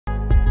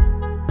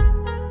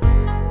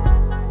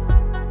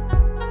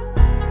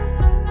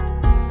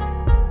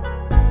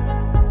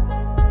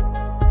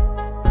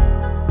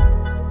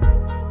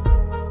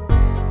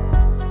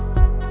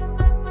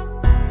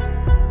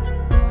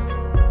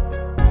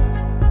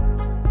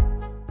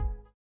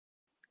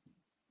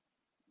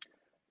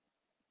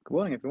Good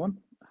morning, everyone.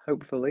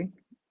 Hopefully,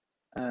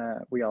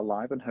 we are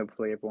live and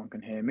hopefully everyone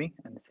can hear me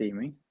and see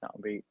me.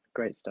 That'll be a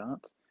great start.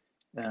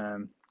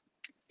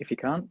 If you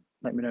can't,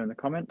 let me know in the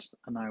comments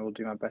and I will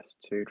do my best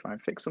to try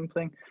and fix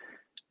something.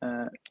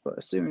 But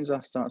as soon as I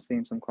start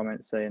seeing some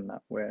comments saying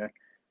that we're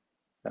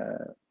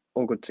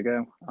all good to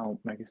go, I'll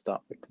make a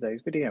start with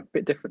today's video. A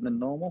bit different than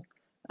normal,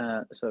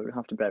 so you'll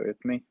have to bear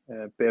with me.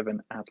 A bit of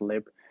an ad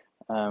lib.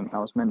 I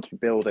was meant to be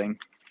building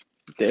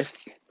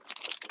this,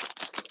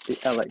 the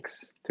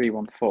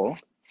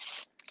LX314,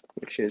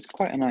 which is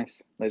quite a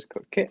nice laser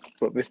cut kit,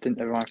 but this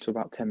didn't arrive till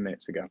about 10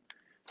 minutes ago.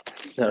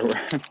 So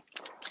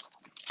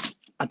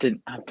I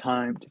didn't have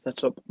time to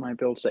set up my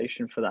build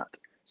station for that.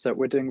 So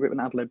we're doing a bit of an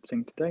ad lib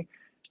thing today.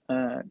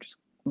 Just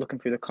looking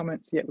through the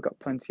comments. Yeah, we've got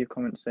plenty of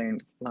comments saying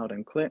loud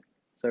and clear.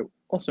 So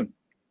awesome.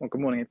 Well,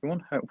 good morning,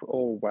 everyone. Hope we're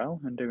all well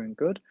and doing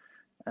good.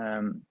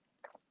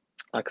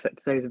 Like I said,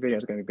 today's video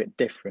is going to be a bit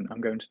different.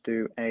 I'm going to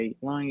do a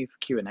live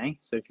Q&A.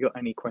 So if you've got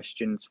any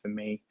questions for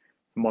me,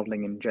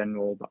 modelling in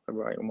general, about the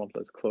Royal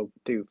Modelers Club,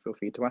 do feel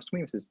free to ask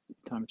me. This is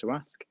the time to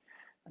ask.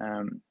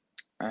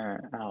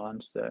 I'll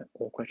answer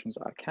all questions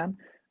that I can.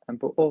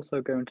 But also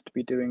going to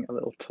be doing a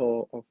little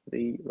tour of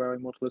the Royal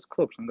Modelers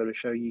Club. So I'm going to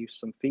show you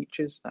some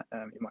features that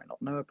you might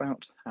not know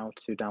about, how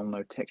to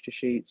download texture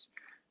sheets,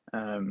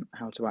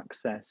 how to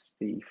access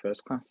the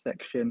first class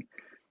section,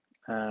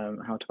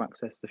 how to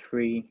access the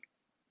free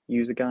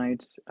user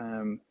guides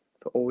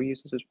for all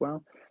users as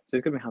well. So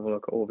we're going to have a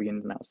look at all the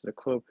ins and outs of the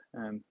club,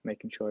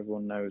 making sure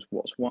everyone knows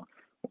what's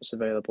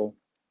available,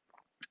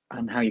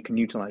 and how you can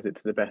utilize it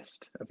to the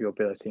best of your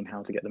ability and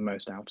how to get the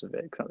most out of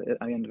it. Because at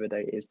the end of the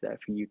day, it is there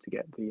for you to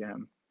get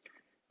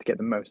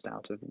the most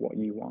out of what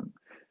you want.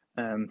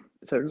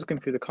 So looking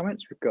through the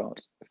comments, we've got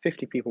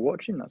 50 people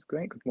watching. That's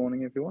great. Good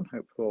morning, everyone.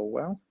 Hope you're all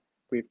well.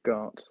 We've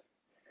got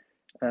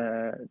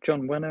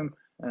John Wenham,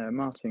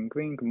 Martin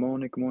Green. Good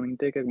morning. Good morning,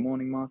 Digger. Good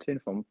morning, Martin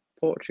from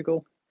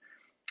Portugal.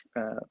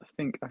 I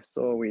think I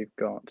saw we've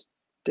got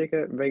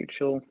Digger,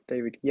 Rachel,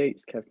 David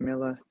Yates, Kev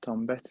Miller,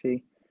 Tom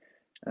Betty.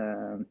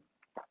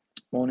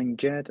 Morning,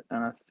 Jed,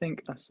 and I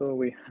think I saw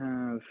we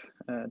have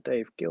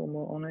Dave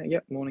Gilmore on it.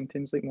 Yep, morning,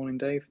 Tinsley, morning,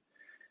 Dave.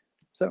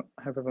 So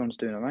I hope everyone's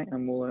doing all right,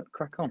 and we'll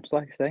crack on. So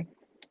like I say,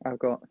 I've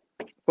got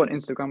an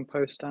Instagram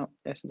post out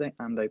yesterday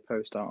and a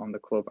post out on the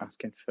club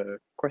asking for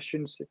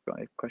questions. If you've got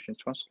any questions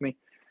to ask me,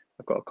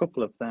 I've got a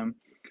couple of them.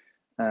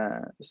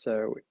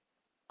 So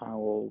I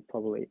will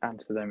probably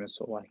answer them as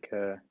sort of like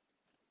an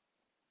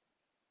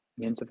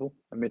interval,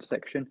 a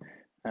mid-section.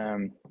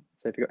 So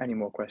if you've got any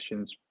more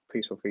questions,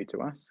 please feel free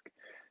to ask.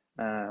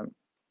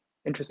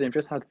 Interesting, I've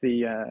just had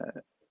the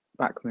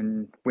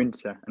Bachmann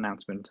winter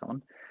announcement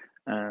on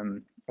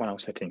when I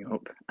was setting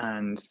up,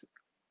 and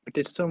we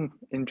did some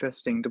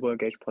interesting double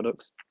gauge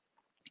products.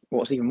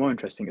 What's even more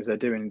interesting is they're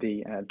doing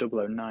the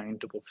 009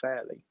 double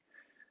fairly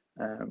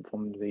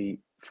from the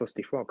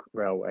Fusty Frog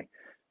Railway,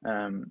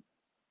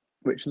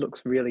 which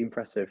looks really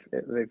impressive.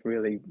 We've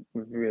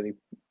really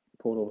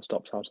pulled all the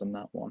stops out on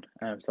that one.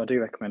 So I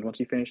do recommend, once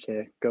you finished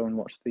here, go and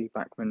watch the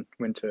Bachmann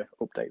winter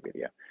update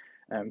video,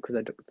 because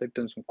they've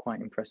done some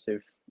quite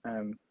impressive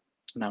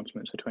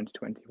announcements for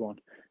 2021,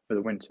 for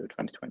the winter of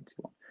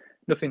 2021.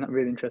 Nothing that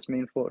really interests me,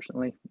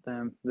 unfortunately.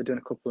 They're doing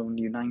a couple of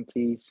new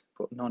 90s,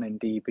 but none in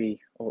DB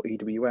or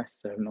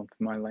EWS, so none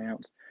for my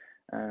layout.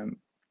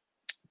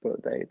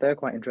 But they're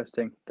quite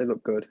interesting. They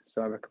look good,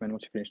 so I recommend,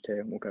 once you finished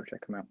here, we'll go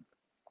check them out.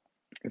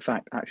 In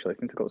fact, actually,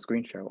 since I've got a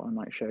screen share, I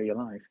might show you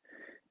live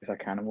if I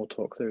can, and we'll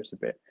talk through this a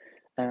bit.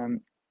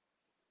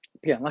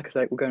 Yeah, like I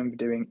say, we're going to be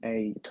doing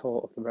a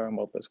tour of the Royal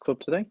Modelers Club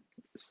today.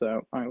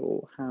 So I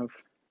will have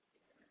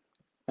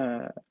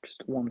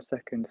just 1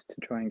 second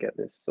to try and get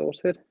this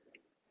sorted.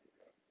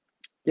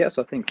 Yeah,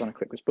 so I think when I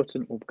click this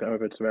button, we'll go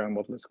over to the Royal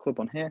Modelers Club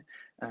on here,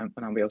 and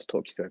I'll be able to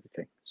talk you through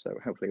everything. So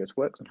hopefully this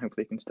works, and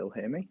hopefully you can still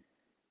hear me.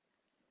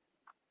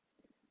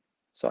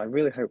 So I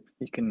really hope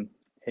you can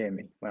hear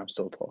me when I'm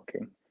still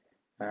talking.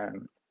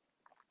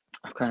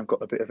 I've kind of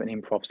got a bit of an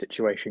improv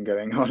situation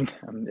going on,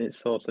 and it's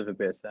sort of a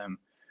bit,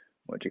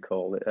 what do you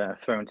call it,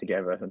 thrown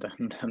together.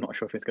 I'm not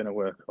sure if it's going to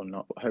work or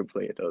not, but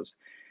hopefully it does.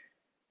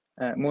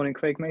 Morning,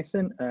 Craig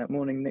Mason.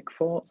 Morning, Nick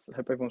Forts. I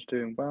hope everyone's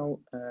doing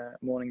well.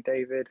 Morning,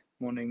 David.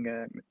 Morning,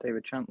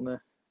 David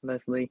Chandler,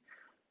 Leslie.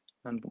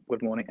 And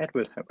good morning,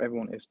 Edward. Hope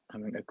everyone is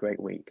having a great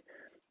week.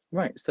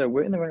 Right, so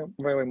we're in the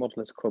Railway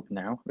Modelers Club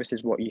now. This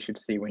is what you should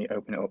see when you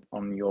open it up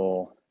on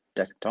your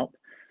desktop.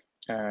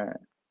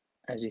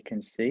 As you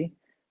can see,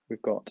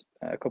 we've got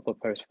a couple of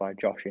posts by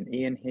Josh and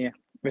Ian here.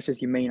 This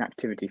is your main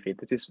activity feed.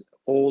 This is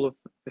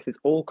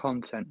all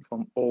content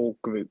from all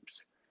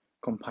groups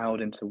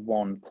compiled into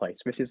one place.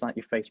 This is like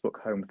your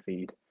Facebook home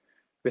feed.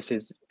 This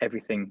is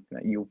everything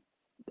that you'll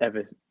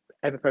ever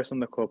post on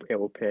the club. It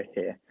will appear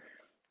here.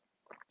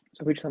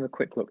 So we just have a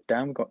quick look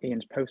down. We've got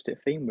Ian's post-it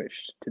theme,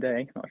 which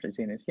today, not actually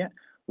seen this yet,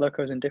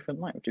 locos in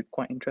different light, which is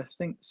quite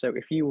interesting. So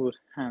if you would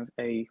have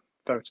a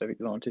photo that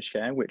you want to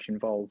share, which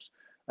involves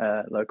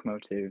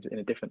locomotives in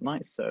a different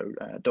light, so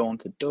dawn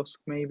to dusk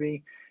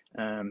maybe,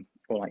 or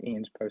like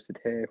Ian's posted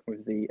here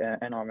with the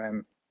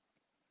NRM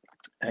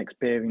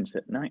experience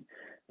at night,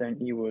 then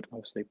you would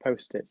obviously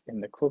post it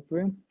in the club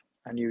room,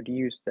 and you would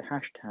use the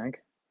hashtag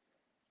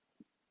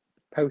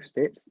post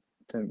it.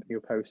 So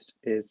your post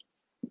is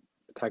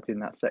tagged in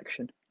that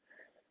section.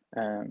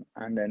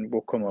 And then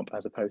we'll come up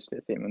as a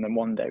post-it theme, and then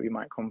one day we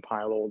might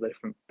compile all the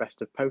different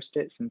best of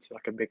post-its into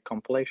like a big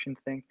compilation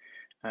thing.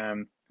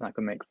 That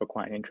could make for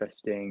quite an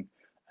interesting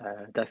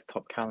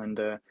desktop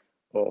calendar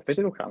or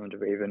physical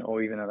calendar even,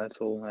 or even a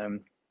little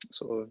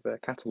sort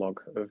of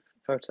catalogue of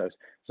photos.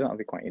 So that'll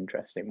be quite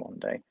interesting one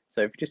day.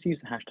 So if you just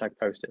use the hashtag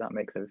post-it, that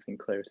makes everything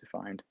clearer to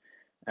find.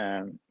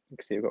 You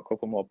can see we've got a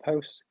couple more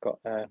posts. Got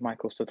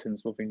Michael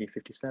Sutton's Loving New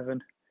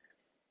 57.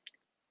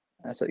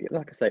 So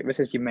like I say, this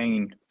is your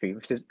main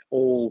feed. This is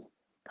all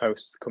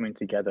posts coming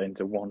together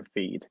into one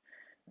feed.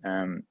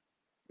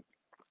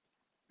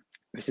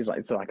 This is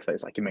like, so like I say,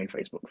 it's like your main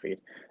Facebook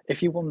feed.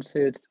 If you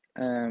wanted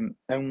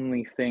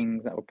only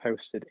things that were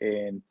posted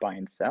in buy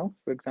and sell,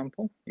 for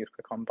example, you'd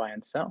click on buy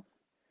and sell.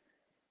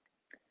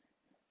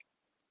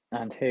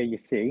 And here you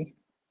see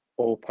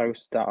all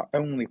posts that are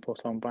only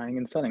put on buying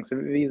and selling. So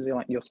these are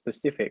like your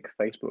specific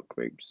Facebook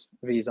groups.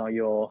 These are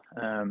your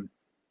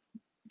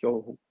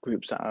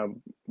groups that are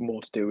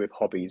more to do with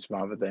hobbies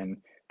rather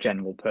than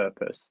general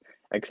purpose,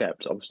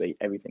 except obviously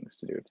everything's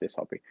to do with this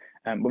hobby.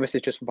 But this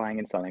is just buying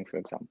and selling, for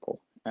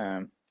example.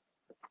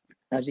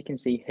 As you can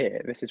see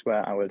here, this is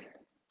where I would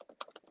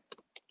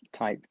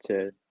type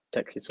to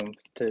text you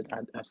to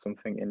add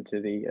something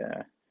into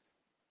the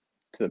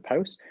to the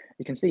post.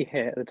 You can see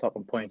here at the top,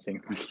 I'm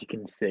pointing, you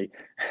can see,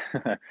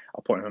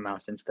 I'll point my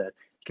mouse instead.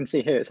 You can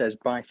see here it says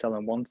buy, sell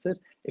and wanted.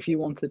 If you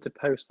wanted to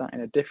post that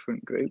in a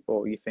different group,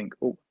 or you think,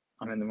 oh,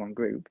 I'm in the wrong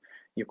group,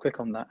 you click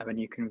on that and then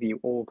you can view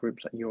all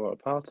groups that you're a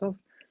part of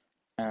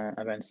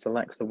and then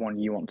select the one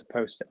you want to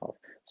post it of.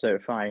 So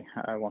if I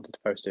wanted to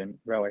post in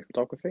railway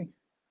photography,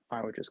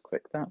 I would just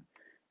click that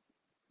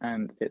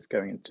and it's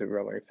going into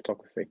railway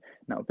photography.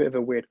 Now a bit of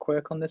a weird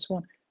quirk on this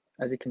one.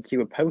 As you can see,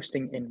 we're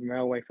posting in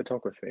railway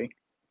photography,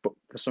 but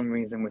for some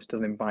reason we're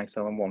still in buy,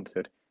 sell and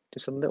wanted.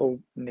 Just a little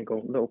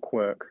niggle, little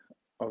quirk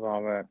of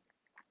our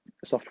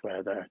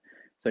software there.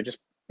 So just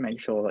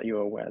make sure that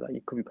you're aware that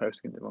you could be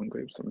posting in the wrong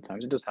group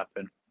sometimes. It does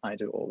happen. I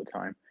do it all the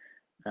time.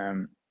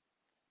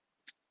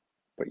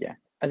 But yeah,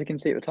 as you can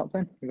see at the top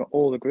then, you've got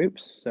all the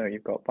groups. So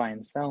you've got buy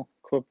and sell,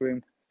 club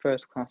room,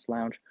 first class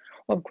lounge.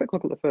 We'll have a quick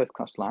look at the first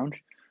class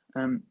lounge.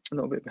 A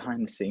little bit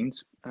behind the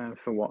scenes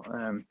for what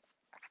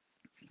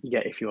you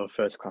get if you're a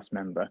first class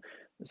member.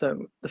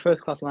 So the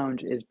first class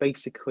lounge is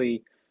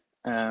basically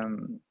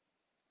an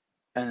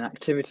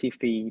activity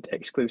feed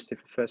exclusive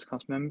for first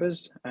class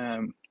members.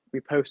 We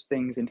post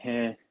things in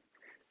here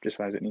just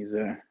as it needs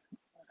a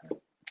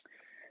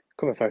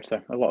cover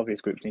photo. A lot of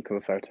these groups need cover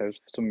photos.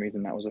 For some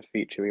reason, that was a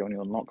feature we only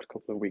unlocked a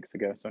couple of weeks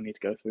ago, so I need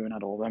to go through and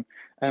add all of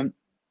them.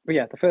 But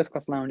yeah, the first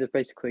class lounge is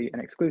basically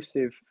an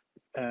exclusive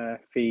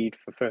feed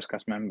for first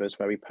class members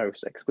where we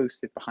post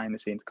exclusive behind the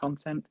scenes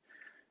content.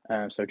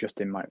 So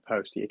Justin might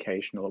post the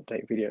occasional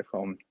update video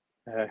from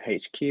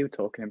HQ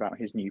talking about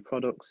his new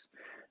products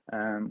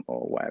or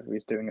whatever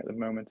he's doing at the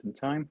moment in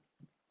time.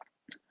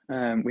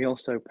 We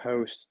also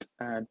post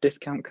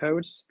discount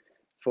codes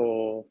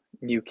for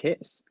new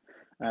kits.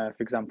 For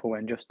example,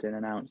 when Justin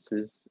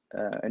announces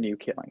a new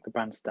kit like the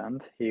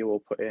bandstand, he will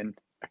put in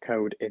a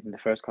code in the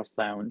first class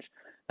lounge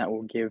that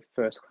will give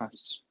first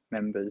class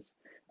members,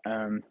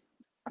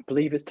 I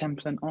believe it's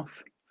 10% off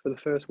for the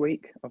first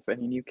week of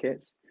any new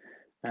kits.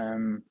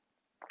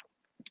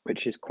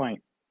 Which is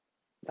quite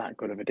that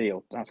good of a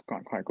deal. That's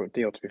quite a good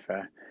deal, to be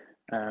fair,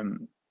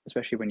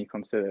 especially when you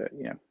consider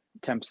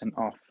 10%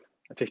 off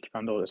a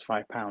 £50 order is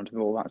 £5.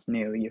 Well, that's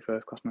nearly your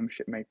first class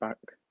membership made back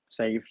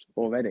saved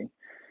already.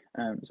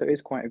 So it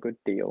is quite a good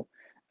deal.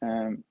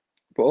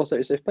 But also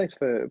it's a place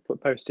for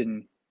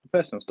posting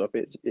personal stuff.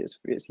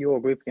 It's your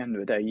group at the end of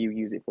the day. You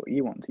use it for what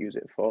you want to use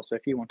it for. So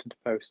if you wanted to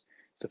post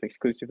stuff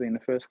exclusively in the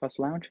first class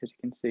lounge, as you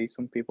can see,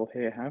 some people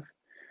here have.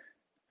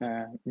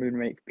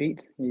 Moonrake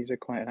Pete, he's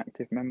quite an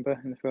active member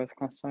in the first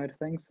class side of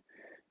things.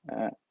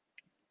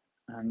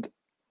 And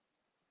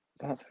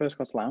so that's the first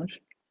class lounge.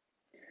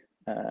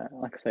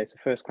 Like I say, it's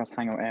a first class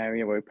hangout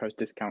area where we post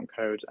discount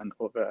codes and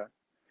other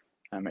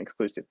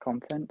exclusive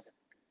content.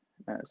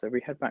 So if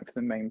we head back to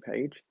the main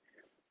page,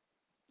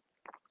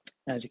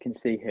 as you can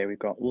see here, we've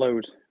got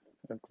loads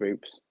of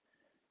groups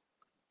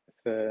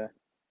for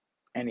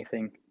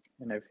anything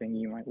and everything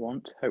you might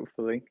want,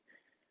 hopefully.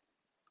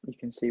 You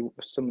can see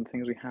some of the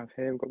things we have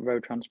here. We've got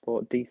road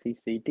transport,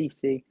 DCC,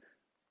 DC,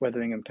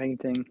 weathering and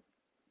painting.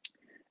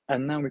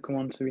 And now we come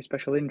on to the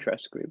special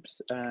interest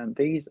groups.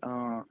 These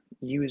are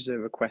user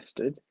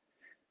requested,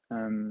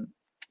 and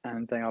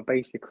they are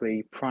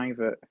basically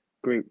private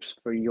groups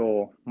for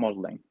your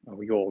modelling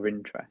or your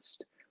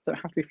interest. They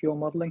don't have to be for your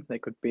modelling. They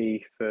could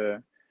be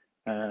for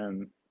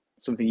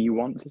something you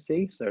want to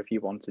see. So if you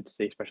wanted to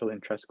see a special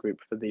interest group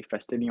for the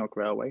Festiniog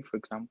Railway, for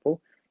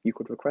example, you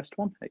could request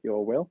one at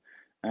your will.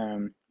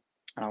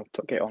 I'll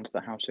get onto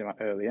that how to do that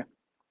earlier.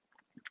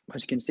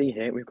 As you can see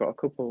here, we've got a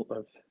couple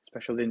of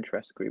special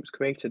interest groups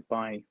created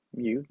by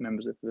you,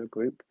 members of the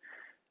group,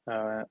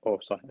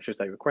 or sorry, I should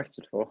say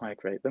requested for, I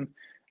create them.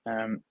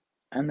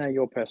 And they're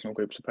your personal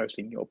groups for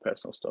posting your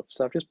personal stuff.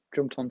 So I've just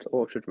jumped onto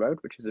Orchard Road,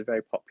 which is a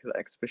very popular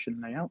exhibition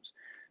layout,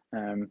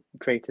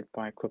 created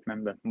by club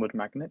member Mud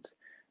Magnet.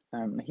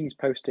 He's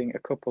posting a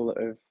couple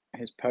of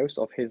his posts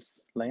of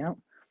his layout.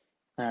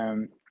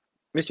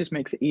 This just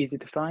makes it easy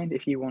to find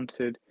if you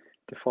wanted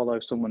to follow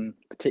someone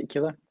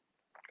particular,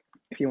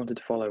 if you wanted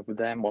to follow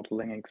their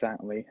modelling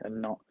exactly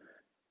and not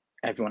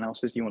everyone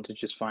else's, you wanted to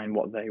just find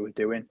what they were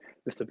doing.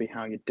 This would be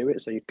how you'd do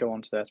it. So you'd go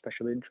onto their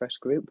special interest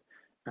group,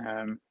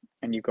 and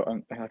you've got,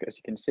 as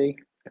you can see,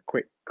 a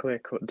quick,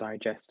 clear-cut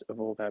digest of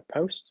all their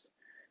posts.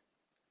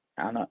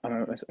 And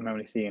I'm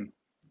only seeing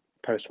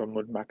posts from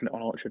Mud Magnet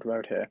on Orchard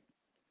Road here.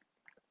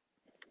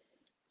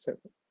 So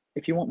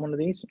if you want one of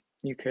these,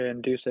 you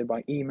can do so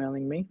by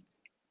emailing me.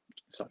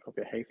 So I've got a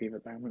bit of hay fever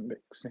there, I'm a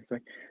bit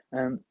sniffly.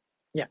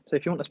 Yeah, so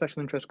if you want a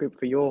special interest group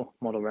for your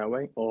model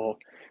railway, or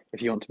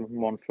if you want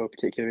one for a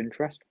particular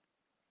interest,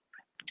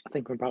 I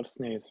think I'm about to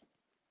sneeze.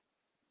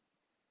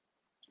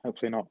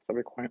 Hopefully not,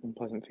 that'll be quite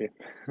unpleasant for you.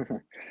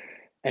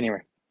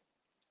 Anyway,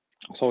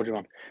 I'll soldier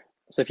on.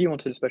 So if you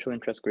wanted a special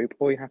interest group,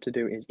 all you have to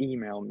do is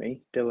email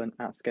me,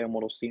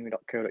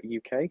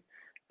 Dylan@ScaleModelScenery.co.uk,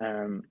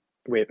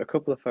 with a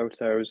couple of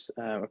photos,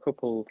 a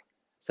couple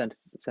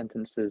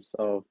sentences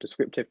of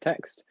descriptive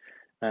text,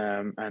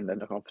 and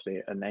then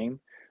obviously a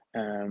name.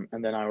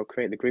 And then I will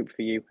create the group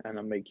for you, and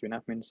I'll make you an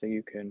admin so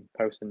you can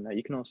post in there.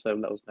 You can also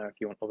let us know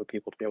if you want other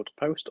people to be able to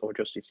post or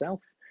just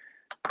yourself.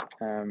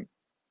 And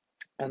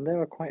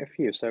there are quite a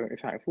few. So in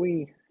fact, if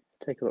we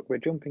take a look, we're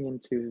jumping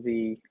into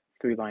the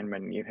 3-line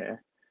menu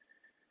here,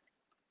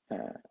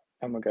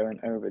 and we're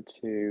going over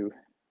to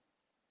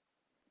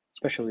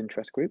special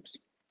interest groups.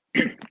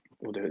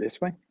 We'll do it this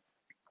way.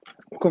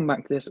 We'll come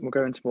back to this and we'll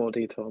go into more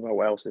detail about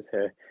what else is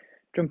here.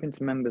 Jump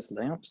into members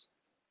layouts.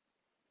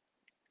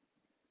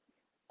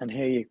 And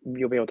here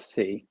you'll be able to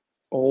see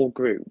all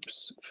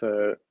groups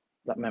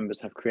that members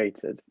have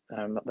created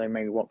that they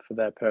may want for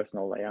their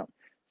personal layout.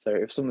 So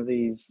if some of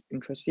these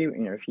interest you,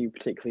 if you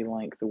particularly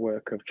like the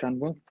work of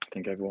Chandwell, I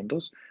think everyone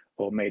does,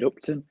 or Maid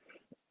Upton,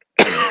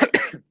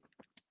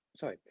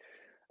 sorry,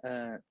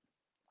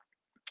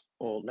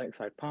 or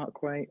Lakeside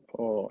Parkway,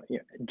 or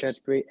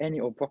Jedsbury,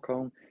 or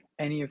Brockholm,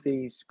 any of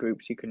these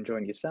groups you can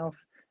join yourself,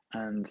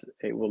 and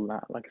it will,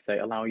 like I say,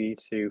 allow you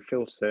to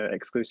filter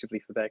exclusively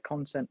for their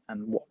content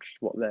and watch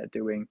what they're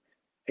doing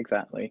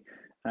exactly,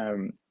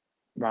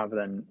 rather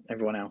than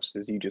everyone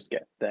else's. You just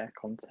get their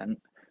content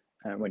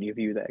when you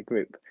view their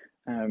group.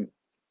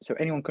 So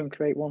anyone can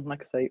create one.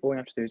 Like I say, all you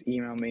have to do is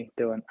email me,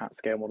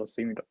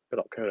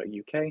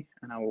 Dylan@ScaleModelScenery.co.uk,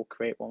 and I will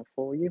create one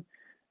for you.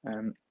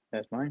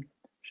 There's mine.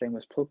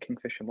 Shameless plug,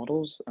 Kingfisher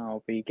Models.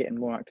 I'll be getting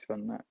more active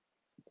on that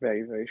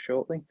very, very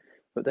shortly.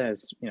 But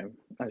there's,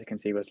 as you can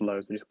see, there's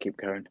loads that just keep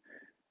going.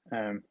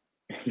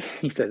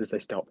 He says as they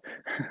stop.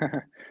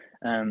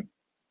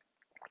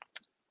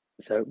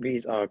 So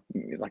these are,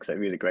 like I said,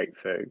 really great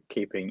for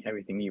keeping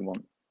everything you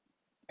want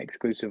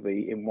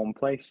exclusively in one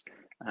place.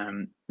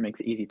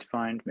 Makes it easy to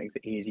find, makes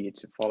it easier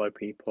to follow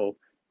people.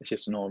 It's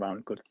just an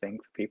all-around good thing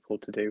for people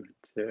to do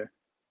to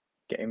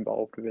get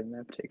involved within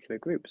their particular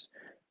groups.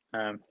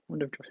 I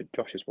wonder if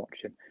Josh is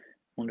watching. I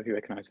wonder if he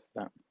recognises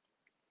that.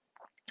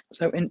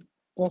 So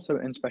also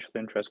in special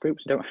interest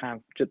groups, we don't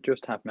have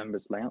just have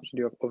members layouts. We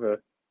do have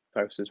other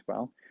posts as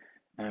well.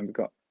 And we've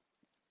got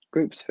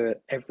groups for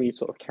every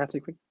sort of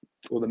category,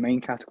 or the main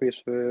categories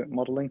for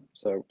modelling.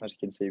 So as you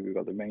can see, we've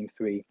got the main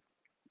three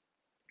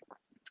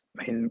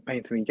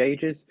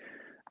gauges,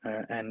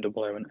 N,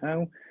 O, and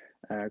O.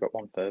 Got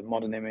one for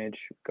modern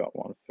image. Got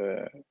one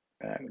for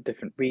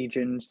different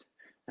regions.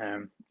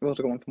 We've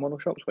also got one for model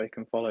shops, where you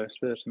can follow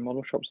certain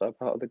model shops that are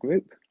part of the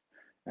group.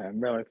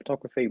 Railway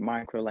photography,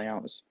 micro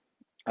layouts.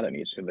 I don't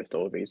need to list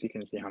all of these. You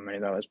can see how many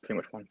there are. There's pretty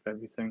much one for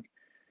everything.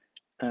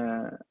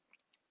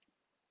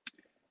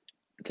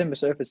 Timber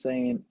Surf is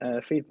saying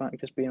feedback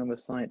just being on the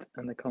site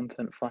and the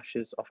content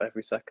flashes off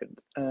every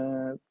second.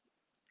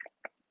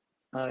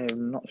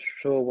 I'm not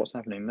sure what's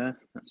happening there.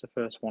 That's the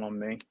first one on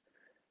me.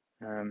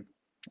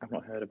 I've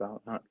not heard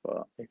about that,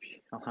 but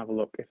I'll have a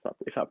look. If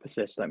that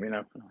persists, let me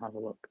know and I'll have a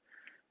look.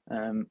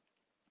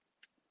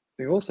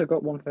 We've also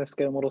got one for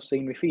scale model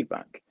scenery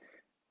feedback.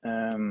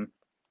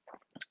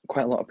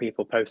 Quite a lot of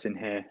people posting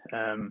here.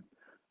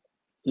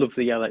 Love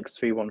the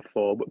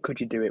LX314, but could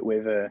you do it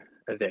with a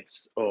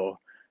this? Or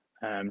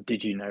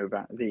did you know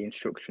that the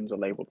instructions are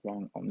labelled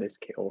wrong on this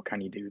kit? Or can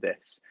you do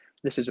this?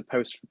 This is a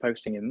post for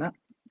posting in that.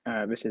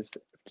 This is to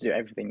do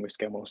everything with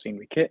scale model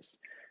scenery kits.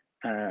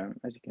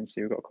 As you can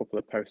see, we've got a couple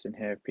of posts in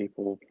here of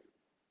people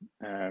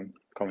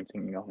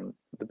commenting on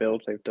the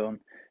builds they've done.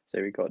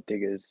 So we've got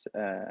Diggers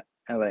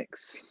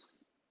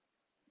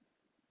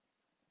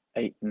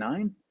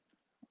LX89,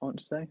 I want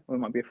to say, or it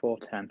might be a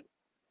 410.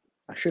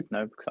 I should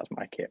know because that's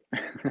my kit.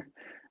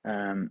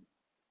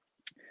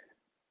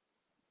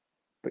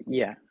 But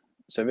yeah,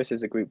 so this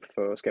is a group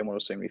for scale model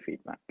scenery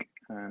feedback,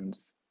 and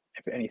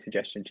if any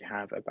suggestions you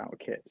have about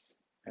kits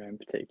in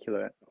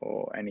particular,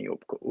 or any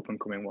up and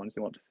coming ones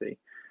you want to see,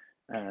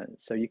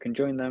 So you can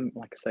join them,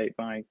 like I say,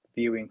 by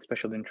viewing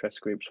special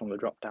interest groups from the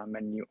drop-down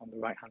menu on the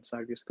right-hand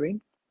side of your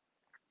screen.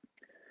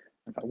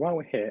 In fact, while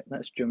we're here,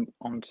 let's jump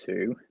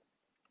onto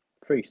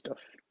free stuff.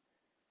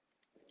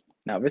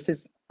 Now, this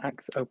is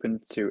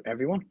open to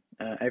everyone.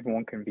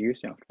 Everyone can view, so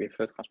you don't have to be a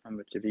first-class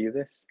member to view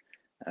this.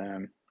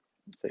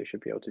 So you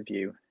should be able to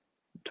view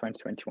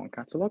 2021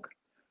 catalogue.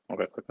 I'll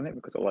go click on it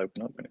because it'll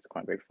open up and it's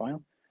quite a big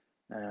file.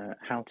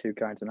 How-to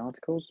guides and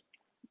articles.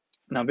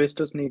 Now, this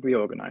does need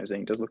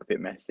reorganizing. It does look a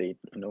bit messy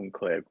and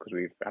unclear because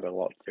we've had a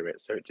lot to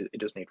it, so it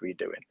does need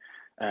redoing.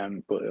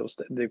 But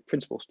the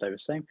principles stay the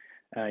same.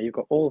 You've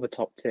got all the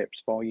top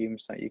tips,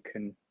 volumes that you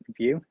can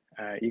view.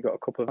 You've got a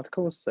couple of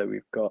articles. So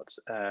we've got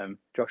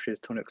Josh's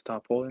Tunnock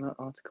tarpaulin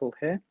article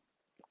here.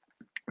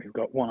 We've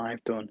got one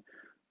I've done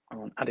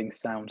on adding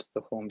sound to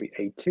the Hornby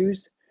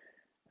A2s.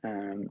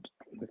 And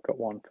we've got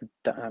one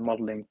for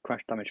modelling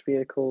crash damaged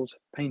vehicles,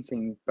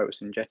 painting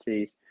boats and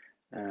jetties.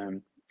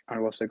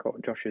 I've also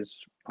got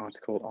Josh's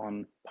article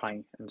on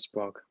Pi and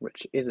Sprog,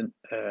 which isn't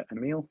a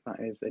meal, that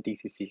is a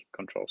DCC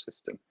control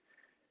system.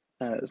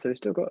 So we've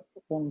still got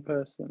an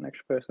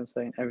extra person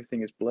saying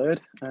everything is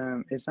blurred.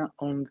 Is that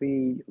on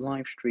the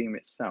live stream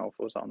itself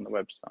or is that on the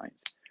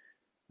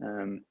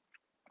website?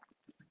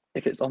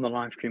 If it's on the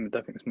live stream, I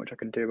don't think there's much I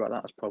can do about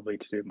that. It's probably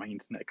to do with my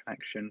internet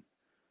connection,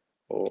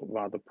 or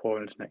rather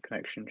poor internet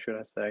connection, should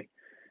I say.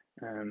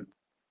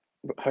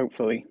 But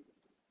hopefully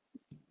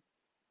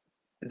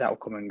that'll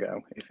come and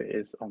go if it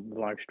is on the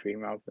live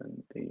stream rather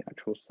than the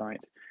actual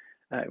site.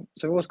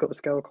 So we've also got the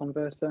scale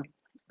converter.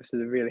 This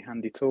is a really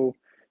handy tool.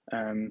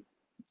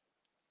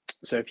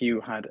 So if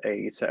you had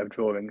a set of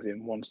drawings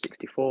in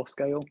 1/64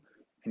 scale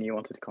and you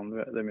wanted to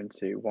convert them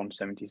into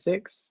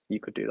 1/76, you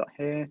could do that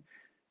here.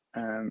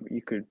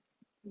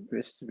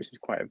 This is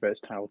quite a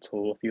versatile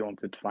tool. If you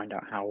wanted to find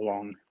out how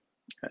long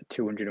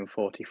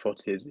 240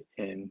 foot is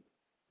in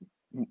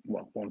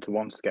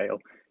 1:1 scale,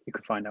 you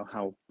can find out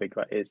how big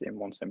that is in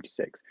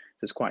 1/76.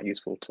 So it's quite a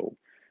useful tool.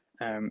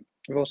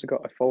 We've also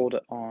got a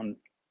folder on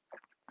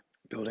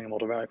building a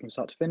model railway from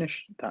start to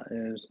finish. That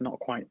is not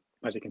quite,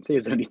 as you can see,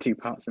 there's only 2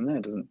 parts in there.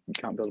 You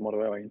can't build a model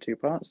railway in 2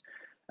 parts,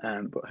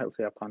 but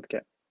hopefully I plan to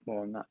get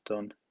more on that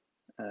done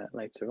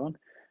later on.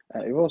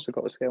 We've also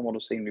got the Scale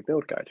Model Scenery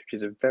Build Guide, which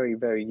is a very,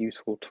 very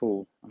useful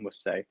tool, I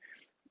must say.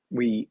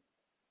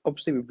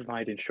 Obviously, we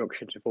provide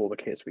instructions with all the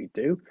kits we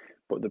do,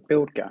 but the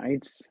build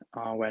guides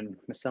are when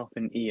myself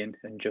and Ian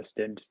and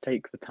Justin just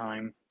take the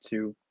time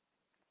to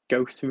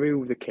go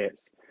through the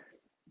kits,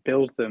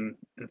 build them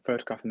and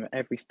photograph them at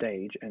every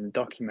stage and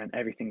document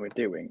everything we're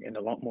doing in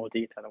a lot more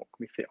detail than what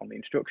can be fit on the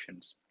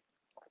instructions.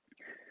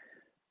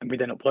 And we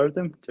then upload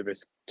them to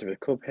the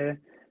club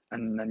here,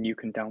 and then you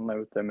can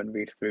download them and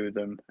read through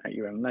them at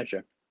your own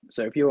leisure.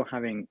 So if you're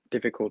having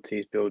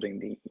difficulties building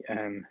the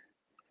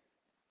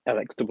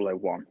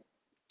LX001,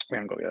 we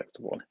haven't got the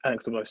LX001,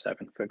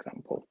 LX007, for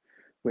example,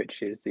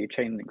 which is the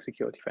chain link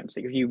security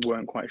fencing. If you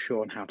weren't quite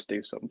sure on how to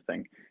do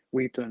something,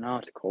 we've done an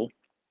article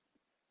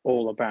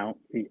all about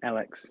the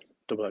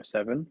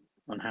LX007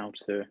 on how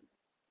to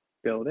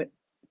build it,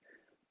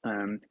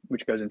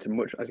 which goes into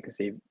much, as you can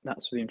see,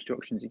 that's the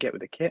instructions you get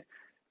with the kit,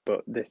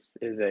 but this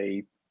is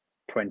a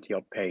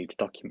 20-odd page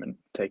document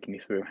taking you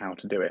through how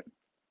to do it.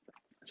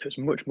 So it's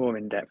much more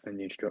in-depth than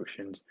the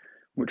instructions,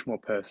 much more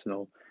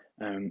personal.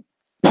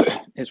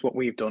 It's what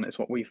we've done, it's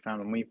what we've found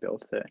when we've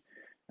built it.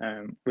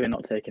 We're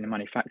not taking a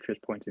manufacturer's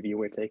point of view,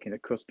 we're taking a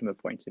customer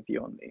point of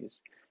view on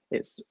these.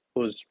 It's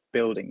us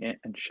building it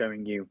and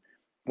showing you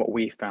what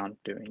we found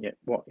doing it,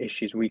 what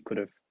issues we could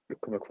have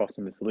come across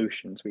and the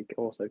solutions we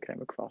also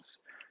came across.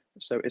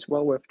 So it's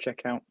well worth a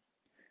check out.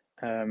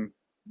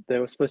 They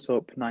were split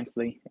up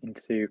nicely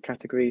into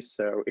categories.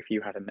 So if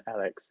you had an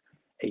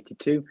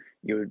LX82,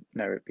 you would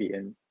know it be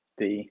in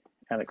the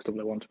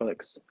LX001 to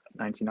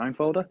LX99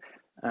 folder.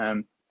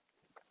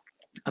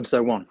 And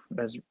so on.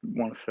 There's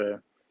one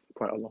for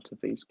quite a lot of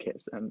these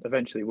kits, and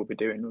eventually we'll be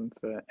doing them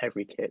for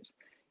every kit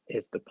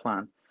is the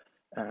plan.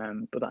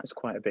 But that's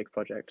quite a big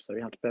project, so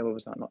you have to bear with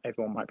us that not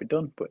everyone might be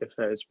done, but if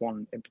there's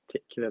one in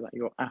particular that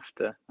you're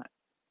after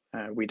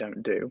that we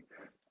don't do,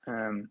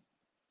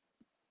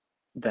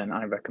 then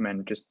I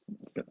recommend just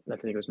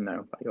letting us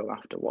know that you're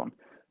after one,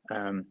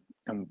 and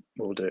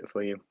we'll do it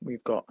for you.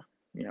 We've got,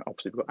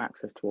 obviously we've got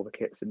access to all the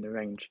kits in the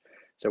range,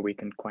 so we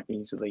can quite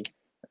easily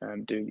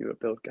do you a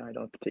build guide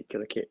on a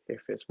particular kit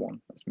if there's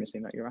one that's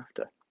missing that you're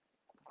after.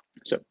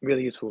 So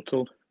really useful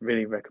tool,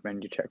 really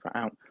recommend you check that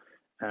out.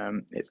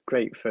 It's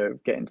great for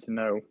getting to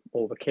know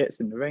all the kits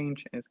in the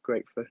range, and it's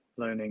great for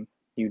learning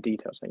new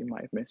details that you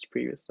might have missed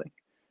previously.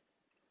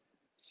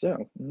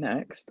 So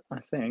next, I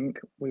think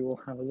we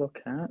will have a look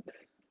at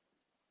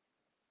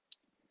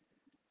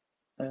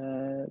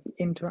the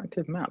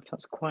interactive maps.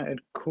 That's quite a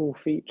cool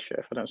feature,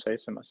 if I don't say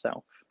so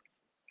myself.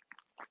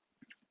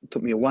 It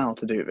took me a while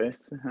to do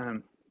this,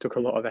 took a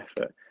lot of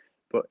effort,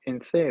 but in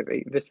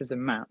theory, this is a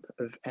map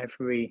of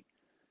every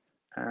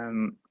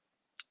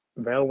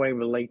railway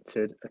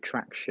related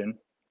attraction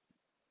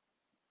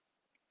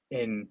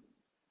in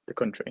the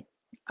country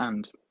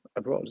and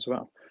abroad as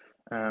well,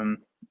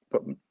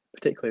 but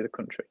particularly the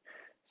country.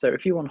 So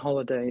if you're on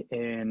holiday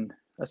in,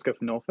 let's go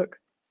for Norfolk,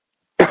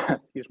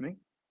 excuse me,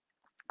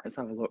 let's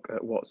have a look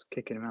at what's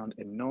kicking around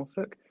in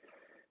Norfolk.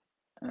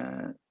 If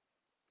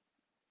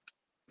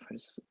I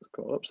just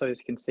scroll up, so as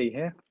you can see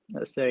here,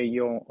 let's say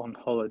you're on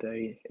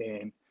holiday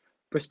in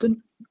Bristol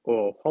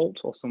or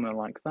Holt or somewhere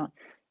like that,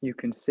 you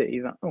can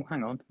see that, oh,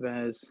 hang on,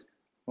 there's,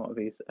 what are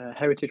these?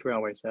 Heritage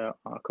railways. There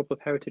are a couple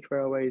of heritage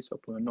railways up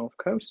on the north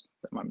coast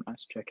that might be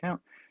nice to check out.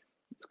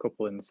 There's a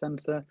couple in the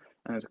centre,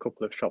 and there's a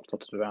couple of shops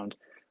dotted around.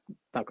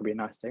 That could be a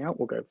nice day out.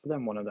 We'll go for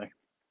them one of day.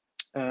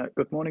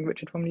 Good morning,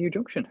 Richard from New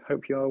Junction.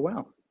 Hope you are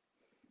well.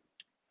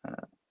 I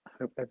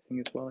hope everything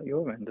is well at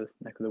your end of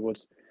the neck of the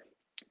woods.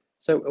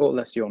 So, or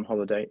unless you're on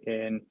holiday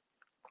in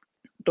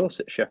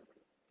Dorsetshire,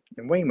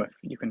 in Weymouth,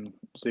 you can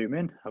zoom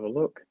in, have a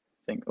look,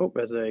 think, oh,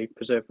 there's a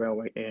preserved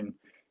railway in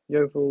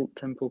Yeovil,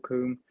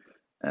 Templecombe,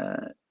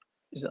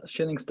 is that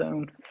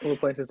Shillingstone, all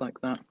places like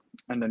that,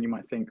 and then you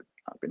might think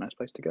that'd be a nice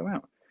place to go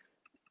out.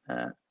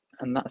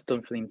 And that's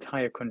done for the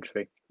entire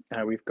country.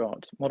 We've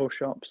got model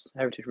shops,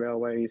 heritage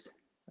railways,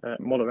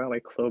 model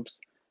railway clubs,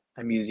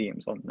 and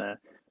museums on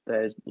there.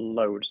 There's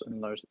loads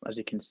and loads, as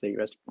you can see,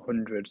 there's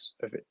hundreds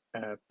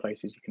of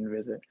places you can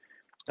visit,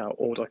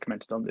 all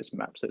documented on this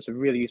map. So it's a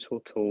really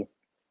useful tool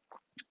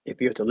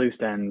if you're at a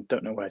loose end,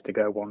 don't know where to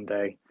go one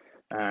day,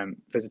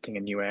 visiting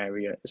a new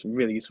area. It's a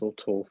really useful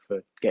tool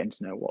for getting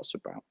to know what's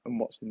about and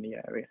what's in the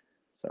area.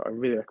 So I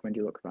really recommend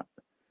you look at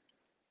that.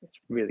 It's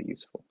really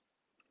useful.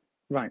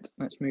 Right,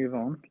 let's move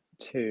on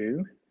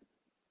to,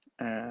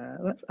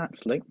 let's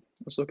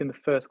look in the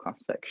first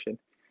class section.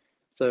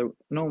 So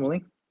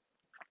normally,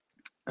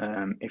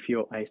 if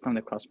you're a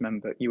standard class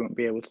member, you won't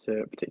be able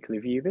to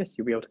particularly view this.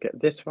 You'll be able to get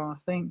this far, I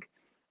think,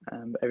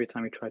 but every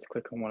time you try to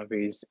click on one of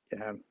these,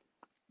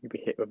 you'll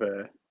be hit with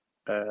a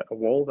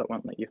wall that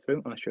won't let you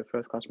through unless you're a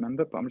first class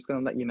member. But I'm just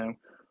going to let you know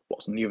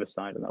what's on the other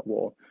side of that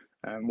wall,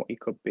 what you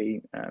could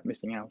be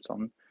missing out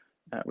on,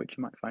 which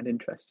you might find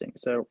interesting.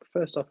 So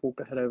first off, we'll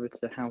head over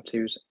to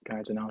how-tos,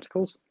 guides and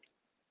articles.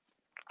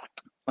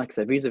 Like I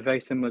said, these are very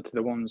similar to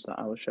the ones that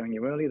I was showing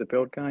you earlier, the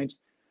build guides,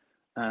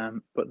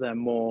 but they're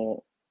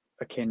more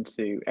akin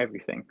to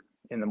everything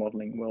in the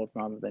modelling world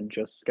rather than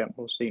just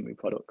ScaleModelScenery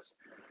products.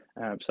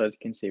 So as you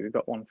can see, we've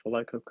got one for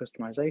local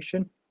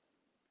customization.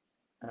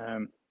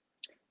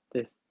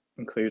 This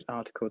includes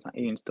articles that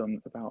Ian's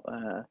done about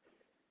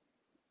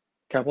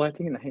cable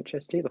lighting in the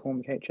HST, the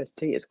Hornby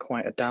HST. Is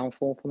quite a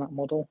downfall for that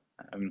model.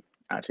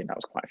 Actually, that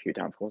was quite a few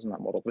downfalls in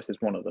that model. This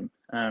is one of them.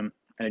 And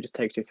it just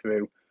takes you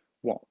through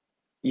what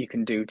you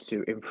can do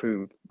to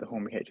improve the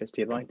Hornby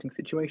HST lighting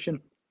situation.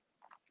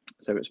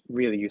 So it's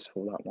really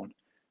useful, that one.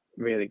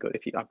 Really good.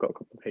 I've got a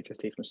couple of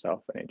HSTs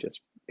myself, and it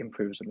just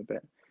improves them a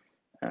bit.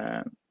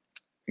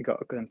 We've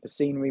got them for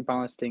scenery,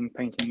 ballasting,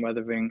 painting,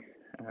 weathering.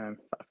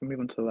 If we move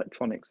on to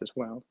electronics as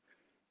well,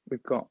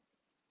 we've got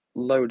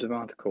loads of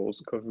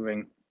articles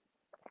covering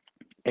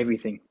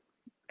everything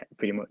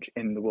pretty much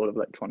in the world of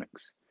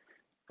electronics.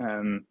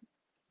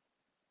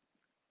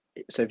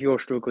 So if you're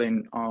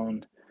struggling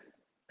on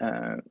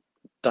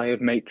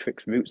diode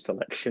matrix route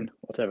selection,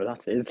 whatever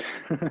that is,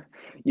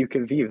 you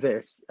can view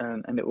this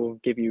and it will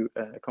give you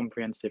a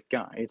comprehensive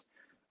guide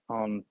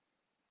on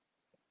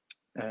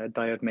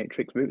diode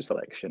matrix route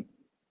selection,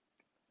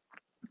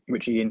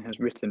 which Ian has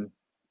written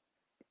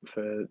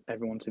for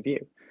everyone to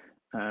view.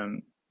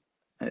 And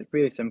it's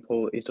really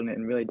simple. He's done it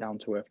in really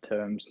down-to-earth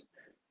terms,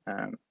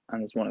 and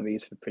there's one of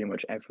these for pretty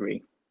much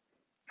every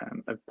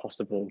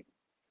possible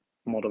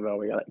model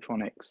railway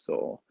electronics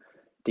or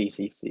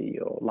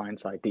DCC or line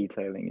side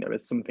detailing.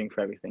 There's something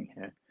for everything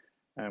here,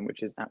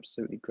 which is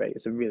absolutely great.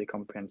 It's a really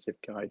comprehensive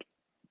guide,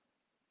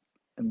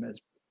 and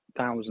there's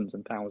thousands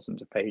and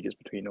thousands of pages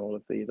between all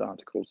of these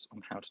articles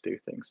on how to do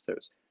things. So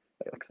it's,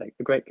 like I say,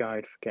 a great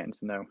guide for getting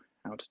to know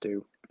how to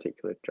do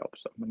particular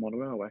jobs on the model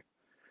railway.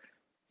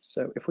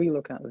 So if we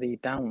look at the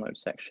download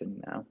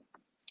section now,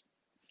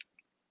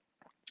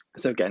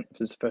 so again,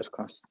 this is the first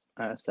class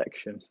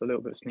section, so a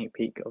little bit of sneak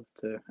peek of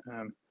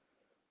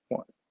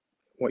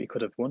what you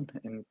could have won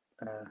in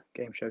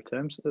game show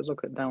terms. Let's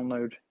look at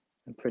download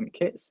and print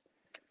kits.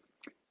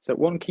 So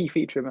one key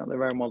feature about the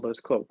Rail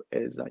Modelers Club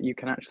is that you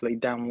can actually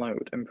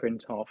download and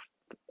print off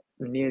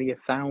nearly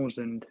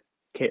 1,000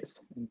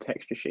 kits and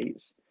texture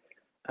sheets,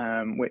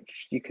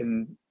 which you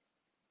can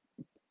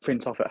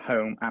print off at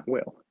home at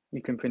will.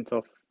 You can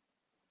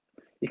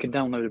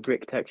download a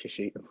brick texture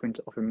sheet and print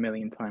it off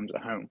 1,000,000 times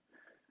at home,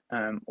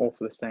 all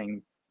for the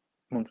same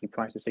monthly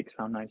price of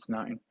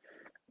 £6.99,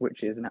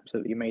 which is an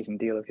absolutely amazing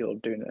deal if you're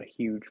doing a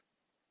huge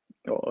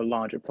or a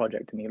larger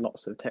project and need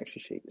lots of texture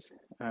sheets.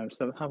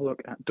 So have a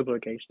look at double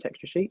gauge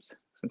texture sheets,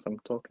 since I'm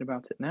talking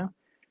about it now.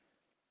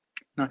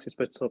 Nicely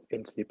split up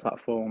into the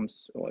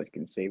platforms, or you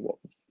can see what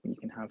you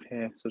can have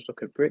here. So let's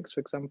look at bricks,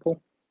 for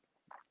example.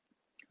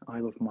 I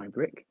love my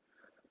brick.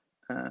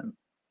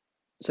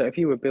 So if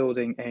you were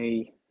building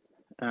a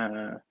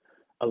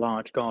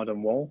large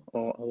garden wall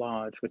or a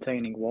large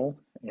retaining wall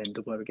in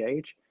double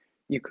gauge,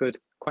 you could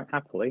quite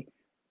happily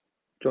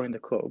join the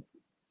club,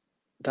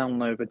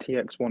 download the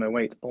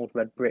TX108 old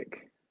red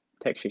brick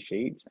texture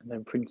sheets and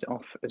then print it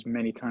off as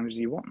many times as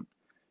you want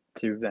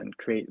to then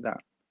create that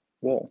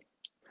wall.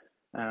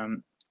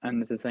 And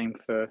it's the same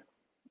for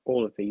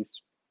all of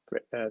these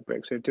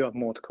bricks. We do have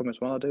more to come as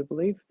well, I do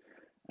believe.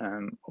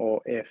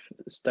 Or if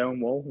stone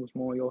wall was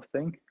more your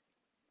thing,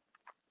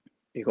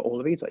 you've got all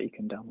of these that you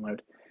can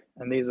download.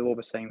 And these are all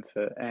the same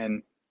for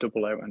N,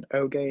 O, and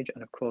O gauge.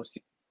 And of course,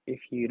 if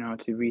you know how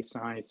to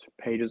resize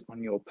pages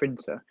on your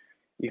printer,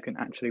 you can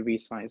actually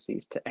resize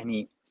these to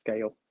any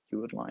scale you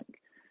would like.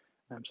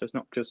 So it's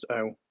not just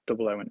O,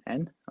 O, and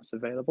N that's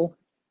available.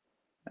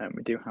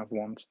 We do have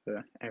ones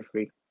for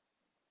every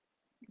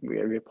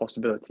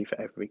possibility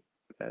for every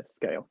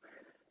scale.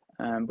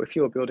 But if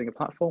you're building a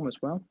platform as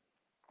well,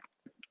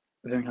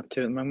 we only have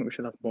 2 at the moment. We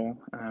should have more.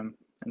 I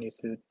need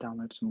to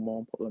download some more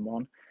and put them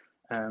on.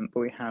 But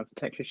we have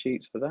texture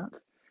sheets for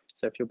that.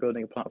 So if you're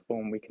building a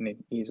platform, we can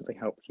easily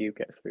help you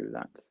get through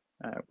that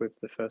with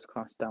the first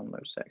class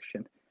download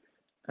section.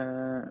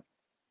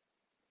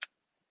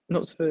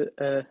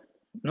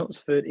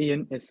 Knutsford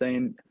Ian is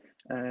saying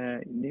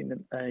you need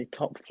a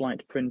top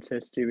flight printer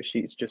to do a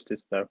sheets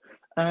justice though.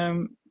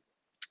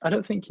 I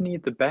don't think you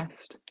need the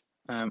best.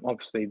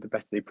 Obviously, the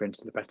better the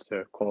printer, the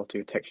better quality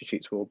of texture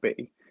sheets will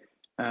be.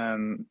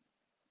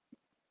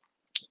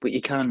 But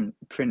you can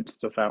print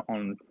stuff out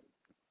on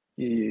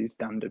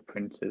standard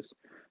printers.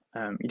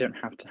 You don't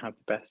have to have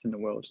the best in the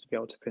world to be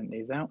able to print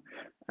these out,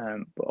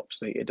 but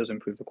obviously it does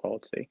improve the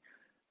quality.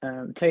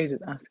 Taze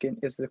is asking,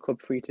 is the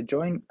club free to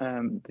join?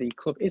 The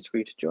club is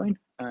free to join,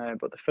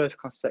 but the first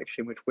class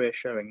section, which we're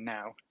showing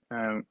now,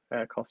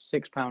 costs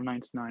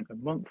 £6.99 a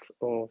month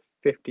or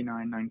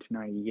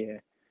 £59.99 a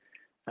year.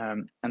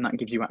 And that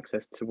gives you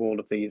access to all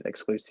of these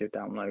exclusive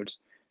downloads,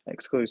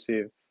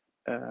 exclusive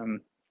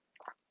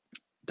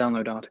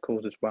download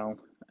articles as well,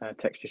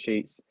 texture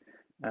sheets,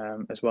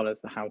 as well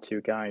as the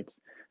how-to guides,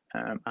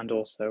 and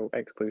also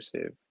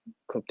exclusive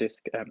club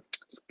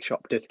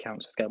shop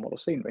discounts for Scale Model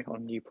Scenery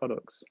on new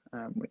products,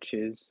 which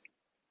is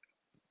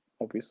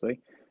obviously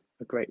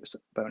a great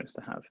bonus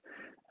to have.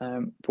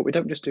 But we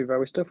don't just do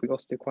railway stuff, we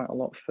also do quite a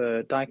lot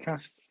for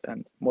diecast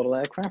and model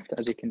aircraft,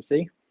 as you can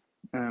see.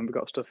 We've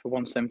got stuff for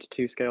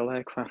 172 scale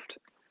aircraft,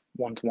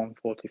 1 to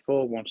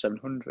 144,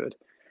 1700.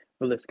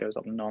 The list goes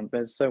on and on.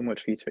 There's so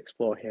much for you to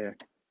explore here.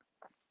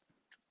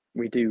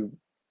 We do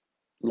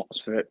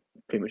lots for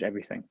pretty much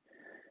everything.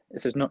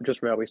 This is not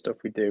just railway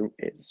stuff we do,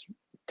 it's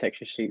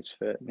texture sheets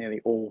for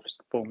nearly all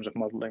forms of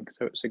modelling.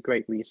 So it's a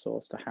great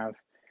resource to have,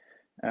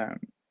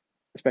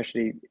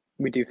 especially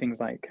we do things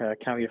like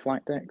carrier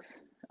flight decks.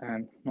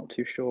 Not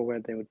too sure where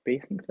they would be.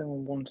 I think they're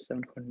on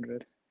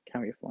 1-700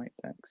 carrier flight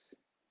decks.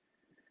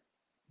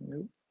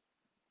 Nope.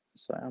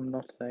 So I'm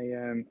not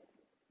an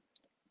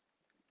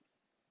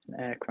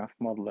aircraft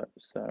modeler,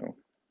 so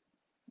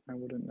I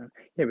wouldn't know.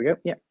 Here we go.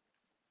 Yeah.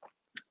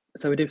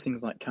 So we do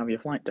things like carrier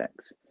flight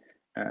decks,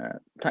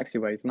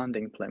 taxiways,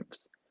 landing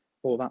plinths,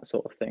 all that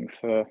sort of thing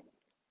for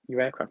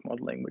your aircraft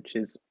modelling. Which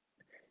is,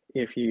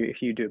 if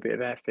you do a bit of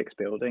airfix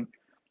building,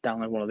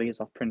 download one of these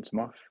off, print them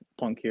off,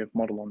 plonk your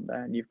model on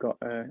there, and you've got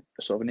a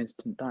sort of an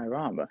instant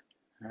diorama.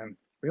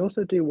 We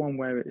also do one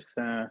where it's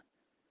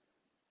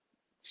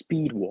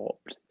speed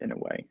warped in a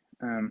way.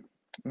 I'm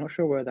not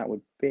sure where that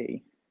would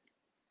be.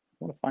 I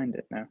want to find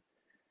it now.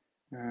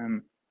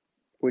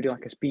 We do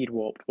like a speed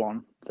warped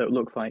one, so it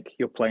looks like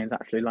your plane's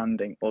actually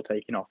landing or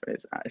taking off.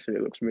 It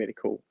looks really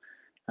cool.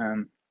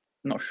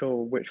 Not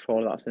sure which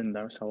folder that's in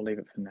though, so I'll leave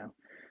it for now.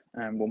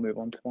 We'll move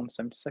on to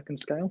 1/72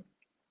 scale.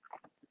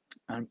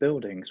 And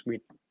buildings, we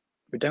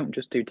don't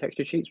just do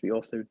texture sheets, we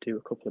also do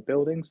a couple of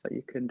buildings that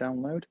you can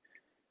download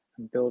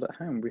and build at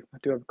home. We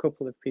do have a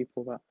couple of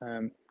people that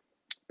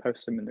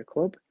post them in the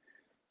club.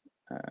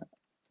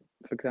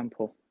 For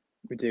example,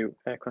 we do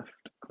aircraft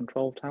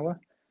control tower,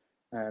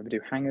 we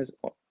do hangars.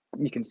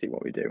 You can see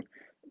what we do.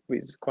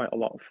 There's quite a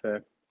lot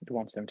for the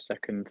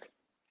 1/72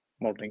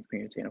 modelling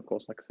community, and of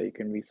course, like I say, you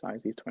can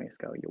resize these 20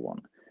 scale you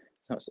want. So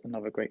that's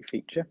another great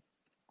feature.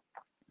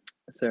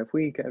 So if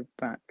we go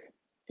back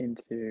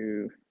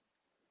into,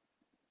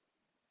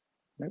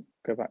 nope,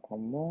 go back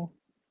one more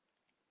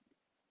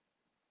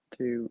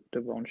to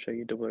double on, show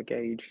you double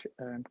gauge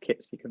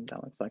kits you can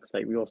download. So like I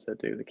say, we also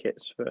do the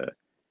kits for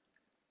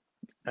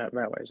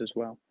railways as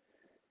well.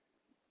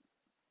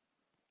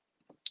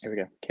 Here we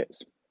go,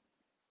 kits.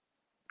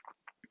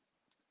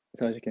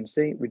 So as you can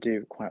see, we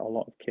do quite a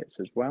lot of kits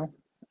as well.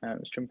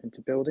 Let's jump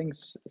into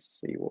buildings, let's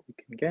see what we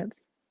can get.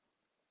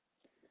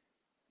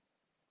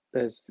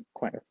 There's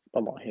quite a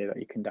lot here that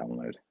you can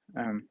download.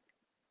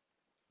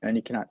 And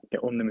you can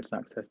get unlimited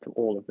access to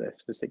all of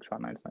this for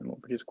 £6.99 a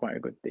month, which is quite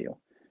a good deal,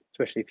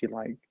 especially if you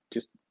like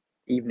just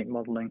evening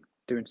modelling,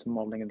 doing some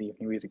modelling in the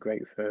evening. These are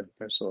great for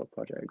those sort of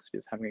projects,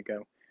 just having a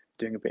go,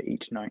 doing a bit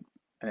each night,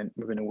 and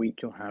within a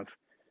week you'll have,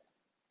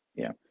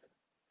 you know,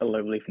 a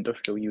low leaf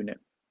industrial unit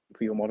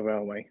for your model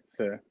railway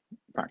for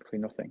practically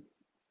nothing.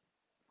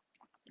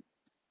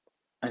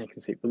 And you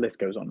can see the list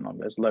goes on and on.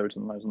 There's loads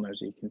and loads and loads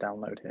that you can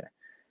download here,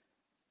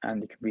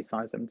 and you can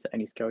resize them to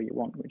any scale you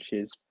want, which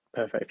is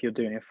perfect if you're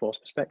doing a force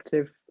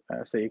perspective.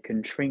 So you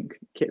can shrink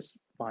kits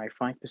by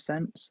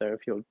 5%. So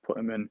if you're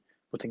putting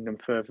them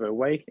further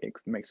away, it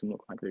makes them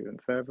look like they're even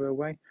further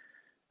away.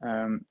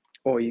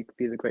 Or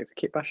these are great for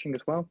kit bashing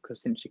as well,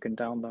 because since you can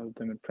download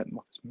them and print them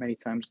off as many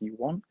times as you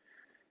want,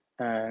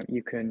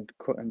 you can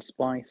cut and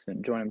splice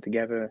and join them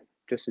together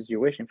just as you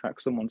wish. In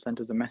fact, someone sent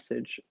us a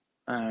message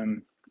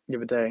the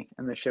other day,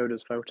 and they showed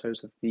us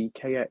photos of the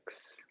KX030,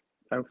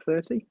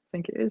 I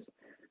think it is,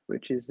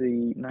 which is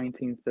the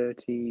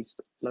 1930s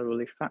lower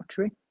leaf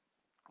factory.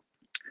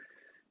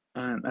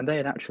 And they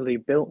had actually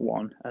built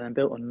one and then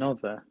built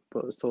another, but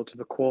it was sort of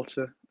a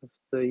quarter of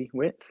the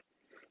width.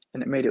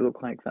 And it made it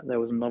look like that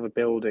there was another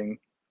building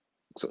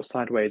sort of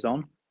sideways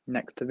on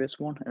next to this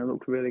one. And it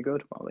looked really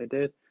good what they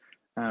did.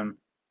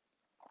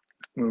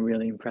 We were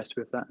really impressed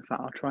with that. In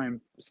fact, I'll try and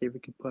see if we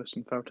can post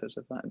some photos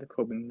of that at the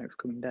club in the next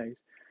coming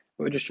days.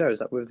 But it just shows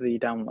that with the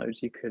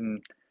downloads, you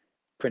can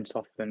print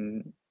off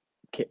and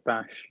kit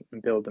bash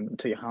and build them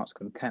to your heart's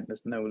content.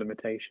 There's no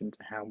limitation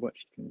to how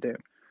much you can do,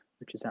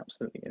 which is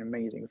absolutely an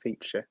amazing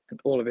feature. And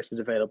all of this is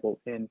available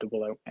in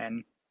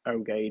 00N, O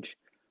gauge,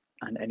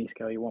 and any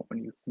scale you want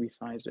when you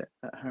resize it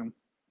at home.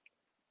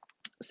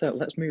 So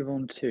let's move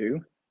on to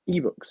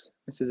ebooks.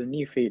 This is a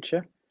new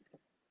feature.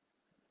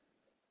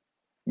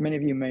 Many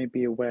of you may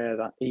be aware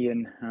that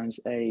Ian has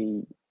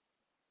a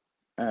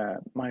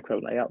micro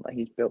layout that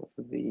he's built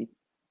for the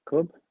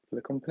club, for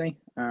the company,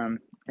 and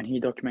he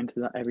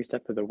documented that every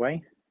step of the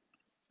way.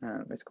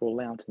 It's called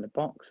Layout in a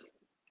Box.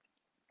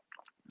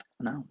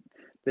 Now,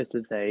 this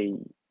is I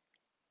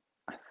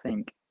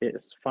think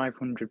it's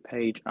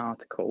 500-page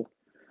article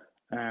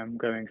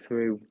going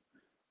through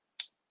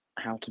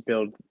how to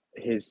build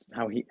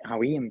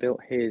how Ian built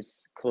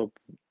his club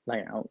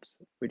layout,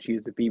 which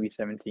used the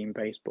BB17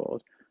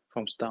 baseboard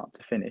from start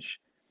to finish,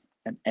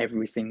 and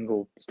every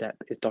single step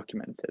is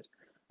documented.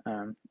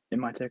 It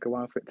might take a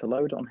while for it to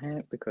load on here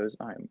because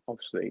I'm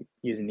obviously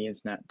using the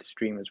internet to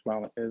stream as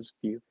well as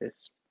view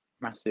this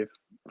massive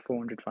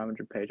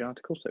 400-500-page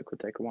article, so it could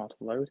take a while to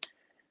load.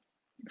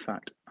 In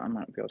fact, I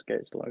might be able to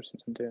get it to load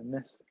since I'm doing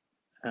this.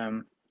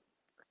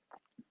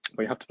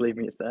 But you have to believe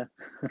me, it's there.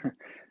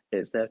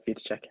 It's there for you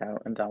to check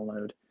out and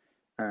download,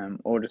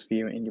 or just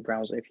view it in your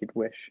browser if you'd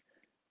wish.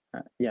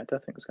 Yeah, I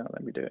don't think it's going to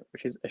let me do it,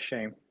 which is a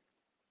shame.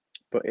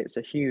 But it's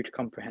a huge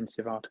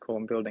comprehensive article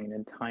on building an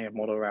entire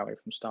model railway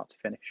from start to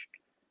finish,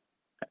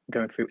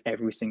 going through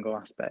every single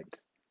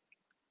aspect.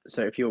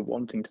 So if you're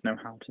wanting to know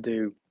how to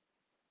do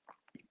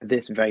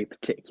this very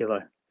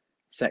particular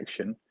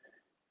section,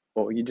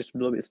 or you're just a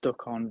little bit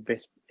stuck on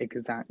this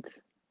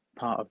exact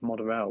part of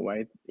model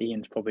railway,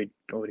 Ian's probably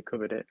already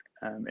covered it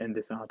in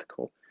this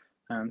article.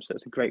 So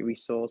it's a great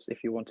resource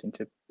if you're wanting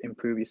to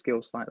improve your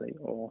skills slightly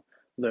or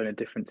learn a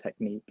different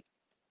technique.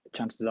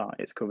 Chances are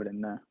it's covered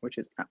in there, which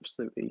is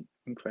absolutely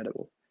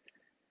incredible.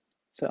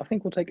 So I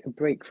think we'll take a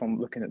break from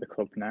looking at the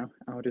club now.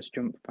 I'll just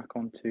jump back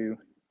onto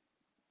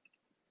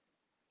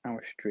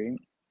our stream.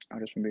 I'll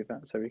just remove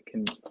that so we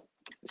can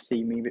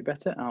see me a bit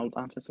better. I'll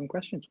answer some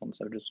questions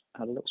once I've just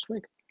had a little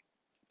swig.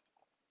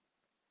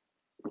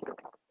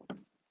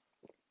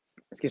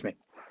 Excuse me.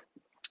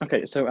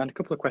 Okay, so I had a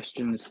couple of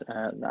questions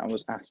that I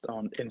was asked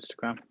on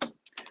Instagram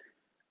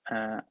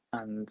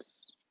and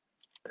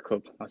the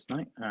club last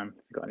night. If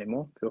you've got any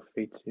more, feel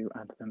free to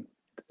add them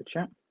to the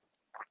chat.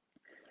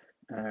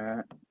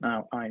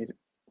 Now, I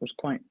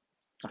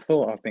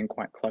thought I've been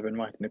quite clever in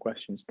writing the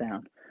questions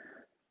down,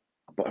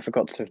 but I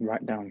forgot to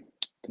write down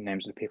the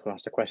names of the people who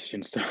asked the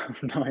questions, so I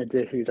have no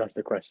idea who's asked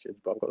the questions,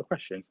 but I've got the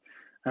questions.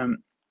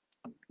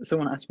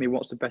 Someone asked me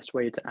what's the best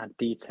way to add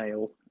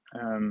detail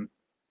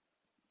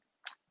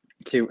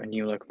to a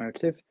new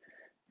locomotive.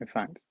 In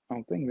fact,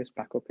 I'll bring this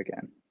back up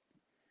again,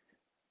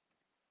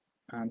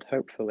 and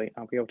hopefully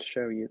I'll be able to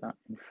show you that.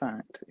 In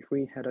fact, if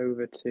we head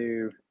over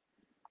to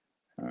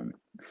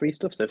free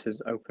stuff, so this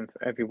is open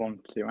for everyone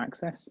to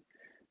access,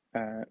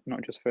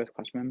 not just first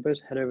class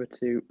members, head over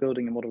to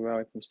building a model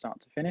railway from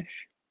start to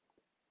finish,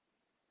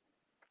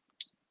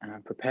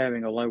 and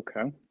preparing a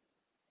loco.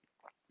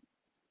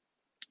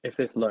 If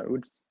this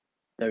loads,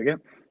 there we go.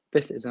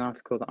 This is an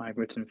article that I've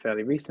written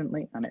fairly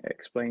recently, and it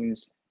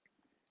explains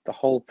the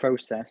whole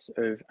process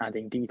of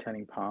adding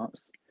detailing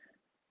parts,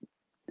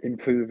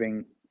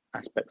 improving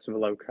aspects of a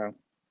loco,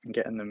 and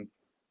getting them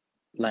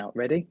layout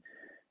ready.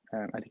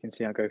 As you can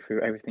see, I'll go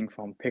through everything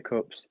from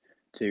pickups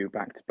to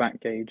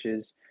back-to-back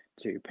gauges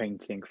to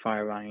painting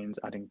fire irons,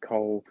 adding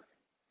coal,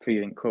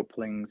 free-link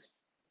couplings.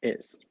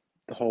 It's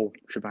the whole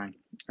shebang.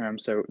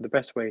 So the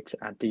best way to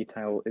add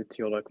detail to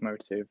your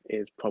locomotive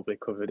is probably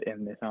covered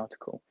in this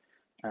article,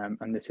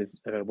 and this is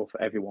available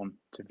for everyone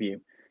to view.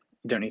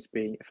 You don't need to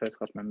be a first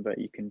class member,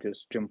 you can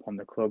just jump on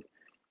the club.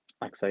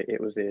 Like I say,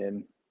 it was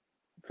in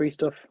free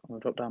stuff on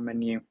the drop down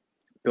menu,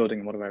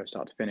 building a model railway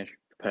start to finish,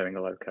 preparing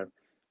a loco.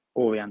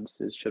 All the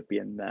answers should be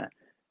in there.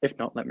 If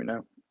not, let me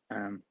know.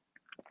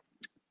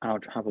 I'll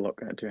have a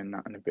look at doing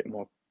that in a bit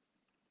more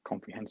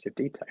comprehensive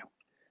detail.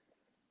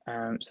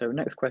 So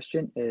next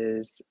question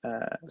is,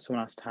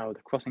 someone asked how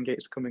the crossing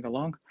gates are coming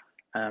along.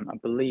 I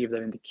believe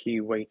they're in the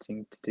queue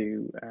waiting to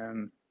do,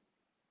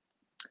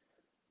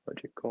 what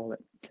do you call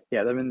it?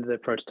 Yeah, they're in the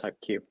prototype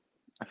queue.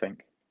 I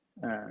think.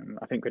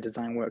 I think the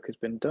design work has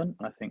been done,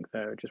 and I think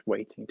they're just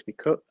waiting to be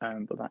cut,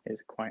 but that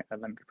is quite a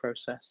lengthy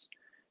process.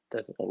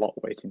 There's a lot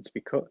waiting to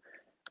be cut,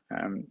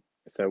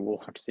 so we'll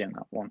have to see on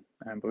that one.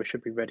 But we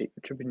should be ready.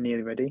 It should be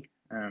nearly ready.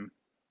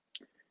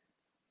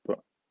 But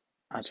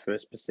as for a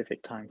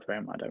specific time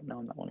frame, I don't know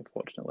on that one,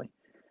 unfortunately.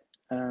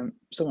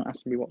 Someone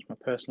asked me what's my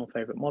personal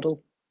favourite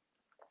model.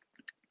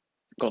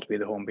 Got to be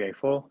the Hornby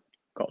A4.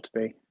 Got to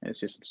be. It's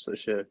just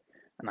such an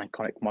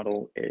iconic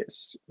model.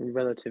 It's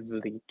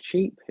relatively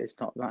cheap. It's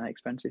not that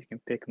expensive. You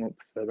can pick them up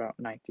for about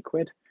 90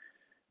 quid.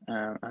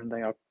 And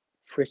they are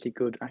pretty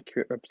good,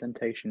 accurate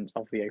representations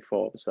of the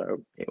A4.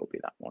 So it will be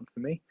that one for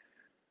me.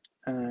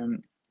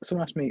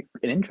 Someone asked me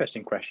an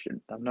interesting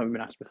question I've never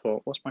been asked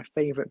before. What's my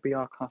favourite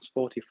BR Class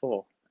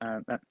 44?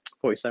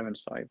 47,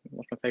 sorry.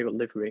 What's my favourite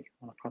livery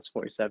on a Class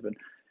 47?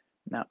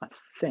 Now, I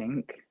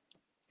think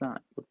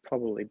that would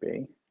probably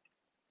be...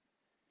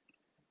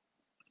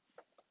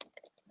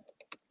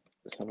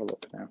 Let's have a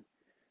look now.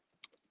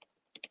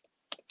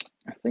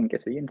 I think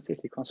it's the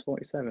In-City Class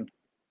 47.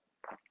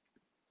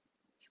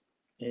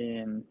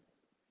 In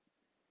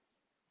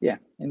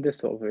this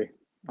sort of view.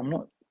 I'm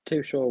not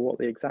too sure what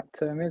the exact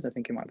term is. I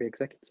think it might be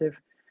executive,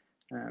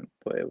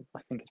 but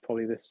I think it's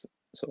probably this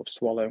sort of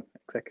swallow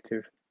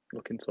executive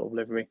looking sort of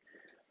livery.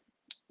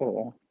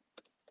 Or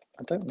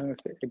I don't know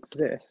if it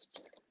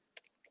exists,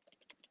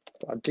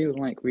 but I do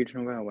like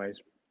regional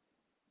railways.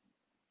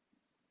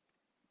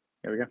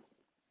 There we go.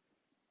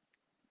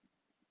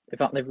 If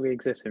that livery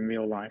exists in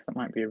real life, that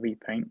might be a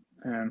repaint,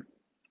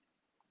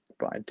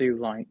 but I do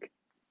like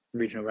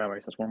regional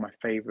railways. That's one of my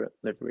favourite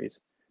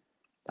liveries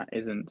that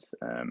isn't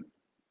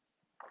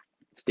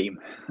steam.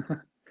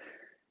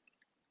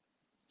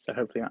 So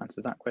hopefully that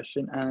answers that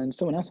question. And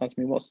someone else asked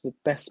me, what's the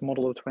best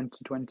model of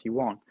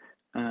 2021?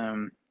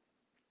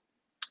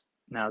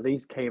 Now,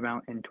 these came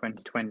out in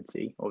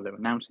 2020, or they were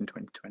announced in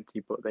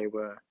 2020, but they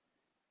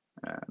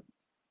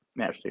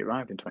actually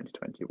arrived in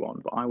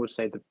 2021. But I would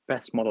say the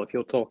best model, if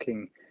you're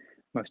talking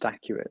most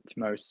accurate,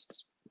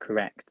 most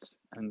correct,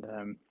 and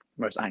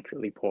most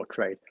accurately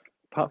portrayed,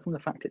 apart from the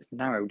fact it's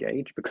narrow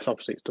gauge, because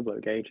obviously it's double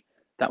gauge,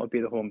 that would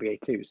be the Hornby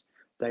A2s.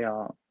 They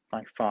are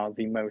by far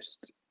the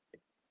most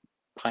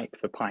pipe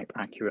for pipe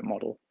accurate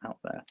model out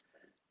there.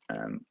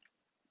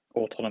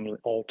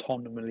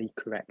 Autonomically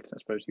correct, I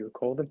suppose you would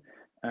call them.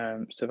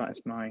 So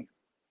that's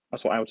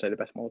what I would say the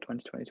best model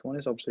 2021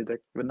 is. Obviously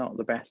they're not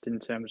the best in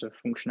terms of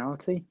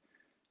functionality.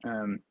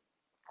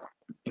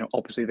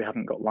 Obviously they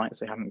haven't got lights,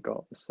 they haven't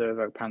got the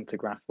servo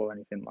pantograph or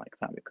anything like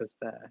that because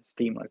they're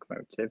steam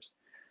locomotives.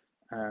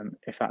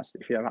 If that's the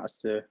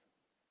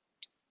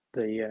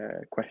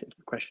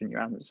question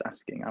you're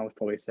asking, I would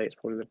probably say it's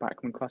probably the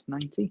Bachmann Class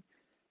 90,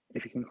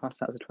 if you can class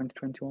that as a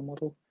 2021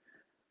 model,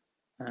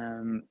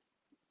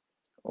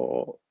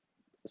 or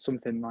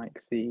something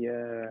like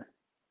the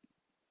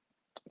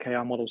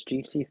KR Models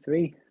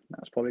GT3.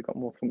 That's probably got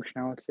more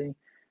functionality,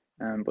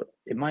 but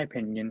in my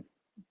opinion,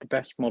 the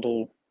best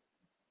model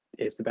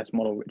is the best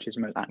model which is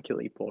most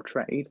accurately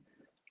portrayed,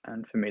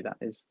 and for me that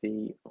is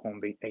the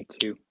Hornby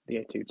A2, the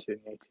A22,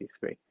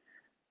 the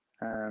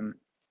A23.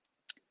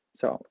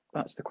 So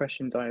that's the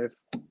questions I have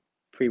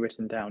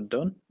pre-written down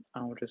done.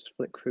 I'll just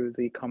flick through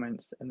the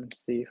comments and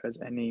see if there's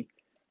any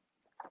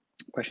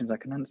questions I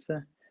can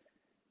answer.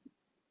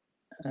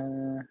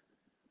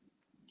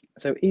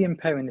 So Ian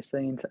Perrin is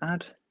saying to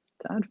add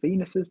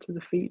Venuses to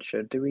the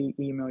feature, do we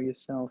email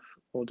yourself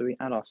or do we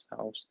add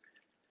ourselves?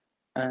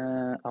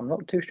 I'm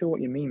not too sure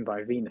what you mean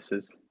by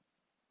Venuses.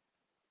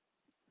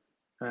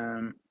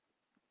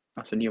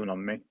 That's a new one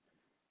on me.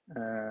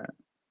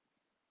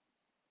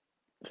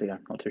 So yeah,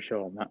 not too sure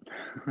on that.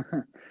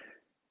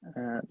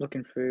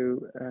 Looking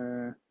through,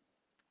 I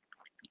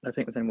don't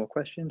think there's any more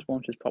questions.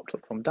 One just popped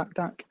up from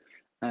Dak.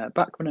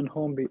 Bachmann and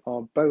Hornby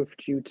are both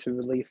due to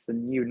release the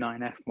new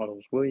 9F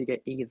models. Will you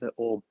get either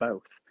or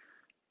both?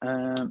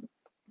 Well,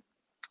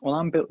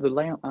 the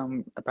layout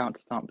I'm about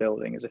to start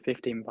building is a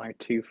 15 by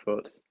 2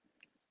 foot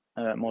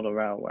model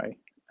railway.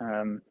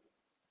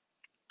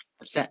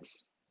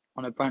 Sets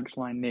on a branch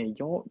line near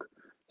York,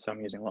 so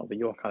I'm using a lot of the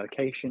York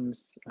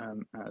allocations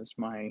as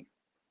my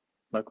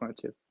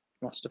locomotive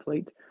roster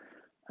fleet.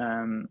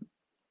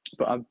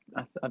 But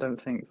I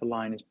don't think the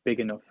line is big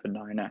enough for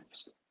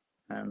 9Fs.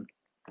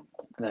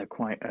 They're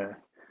quite a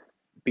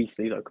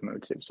beastly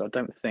locomotive, so I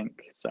don't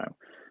think so.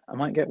 I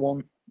might get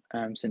one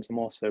since I'm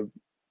also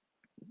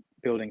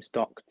building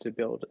stock to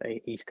build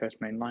a East Coast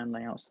main line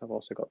layout. So I've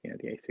also got the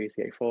A3s,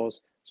 the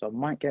A4s, so I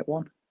might get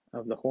one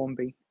of the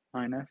Hornby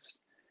 9Fs.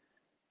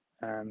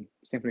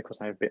 Simply because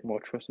I have a bit more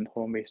trust in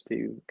Hornby's to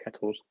do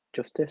Kettle's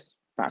justice.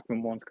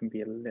 Bachmann ones can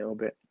be a little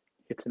bit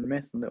hit and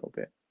miss, a little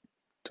bit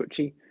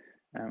touchy.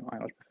 I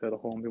always prefer the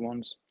Hornby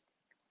ones.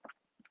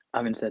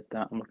 Having said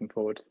that, I'm looking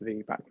forward to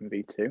the Bachmann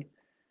V2.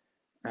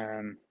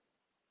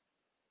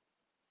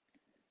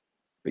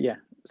 But yeah,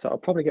 so I'll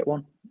probably get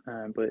one,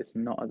 but it's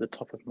not at the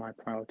top of my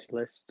priority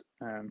list.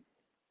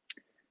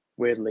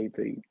 Weirdly,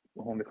 the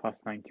Hornby Class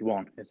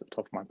 91 is at the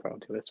top of my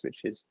priority list,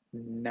 which is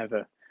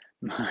never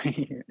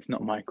It's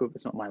not my club,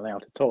 it's not my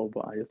layout at all,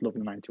 but I just love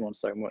the 91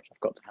 so much, I've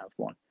got to have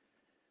one.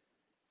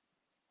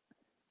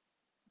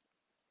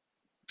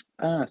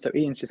 So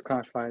Ian's just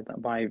clarified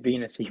that by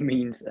Venus he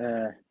means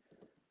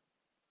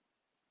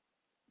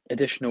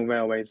additional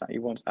railways that he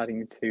wants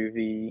adding to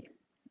the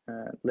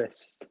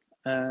list.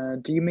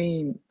 Do you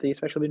mean the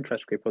special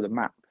interest group or the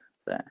map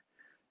there?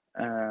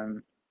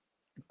 A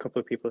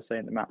couple of people are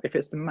saying the map. If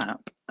it's the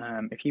map,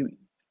 I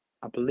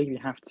believe you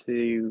have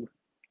to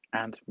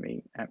ask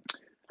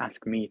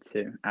me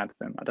to add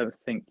them. I don't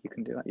think you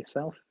can do that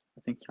yourself.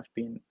 I think you have to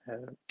be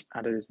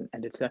added as an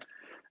editor.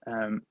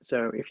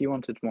 So if you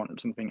want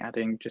something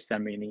adding, just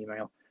send me an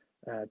email,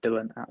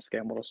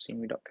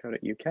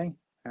 dylan@ScaleModelScenery.co.uk,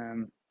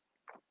 and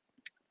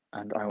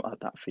I'll add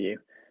that for you.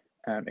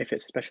 If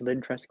it's a special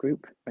interest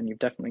group, then you've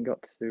definitely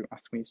got to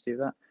ask me to do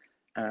that.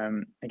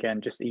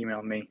 Again, just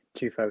email me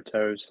 2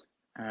 photos,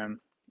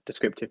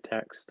 descriptive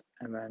text,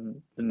 and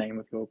then the name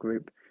of your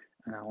group,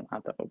 and I'll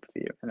add that up for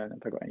you. And then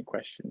if I've got any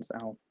questions,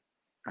 I'll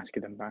ask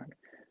you them back.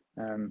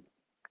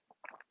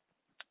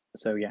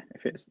 So yeah,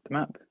 if it's the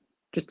map,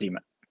 just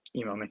email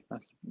me.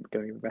 That's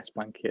going to be the best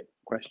blanket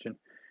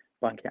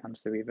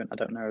answer even. I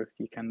don't know if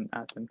you can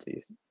add them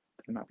to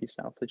the map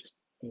yourself, so just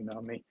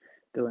email me,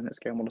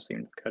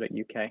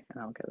 dylan@ScaleModelScene.co.uk, and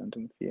I'll get them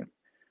done for you.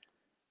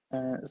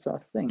 So I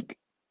think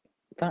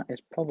that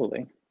is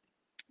probably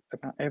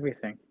about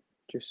everything.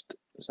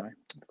 Sorry, I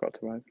forgot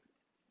to go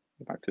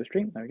back to the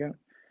stream. There we go.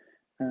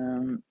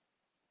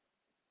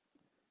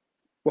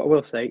 What I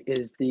will say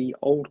is the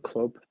old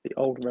club, the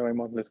old Railway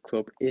Modelers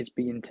Club, is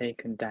being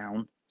taken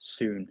down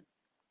soon.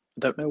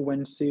 I don't know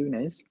when soon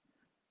is.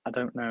 I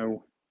don't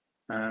know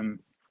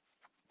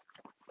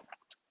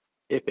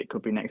if it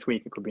could be next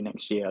week, it could be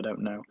next year, I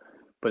don't know.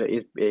 But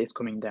it is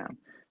coming down.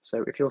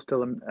 So if you're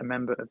still a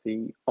member of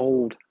the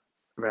old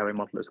Railway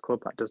Modelers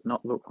Club that does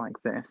not look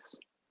like this,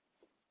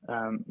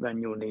 then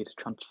you'll need to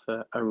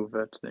transfer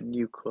over to the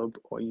new club,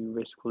 or you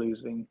risk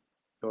losing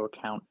your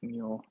account and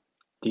your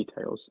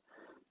details.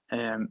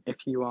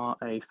 If you are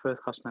a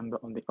first-class member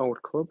on the old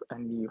club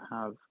and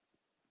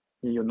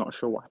you're not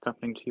sure what's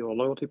happening to your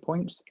loyalty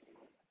points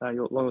are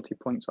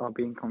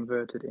being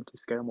converted into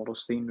Scale Model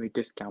Scenery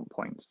discount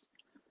points.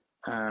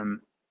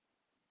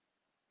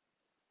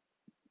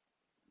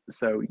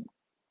 So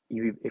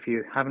if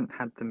you haven't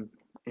had them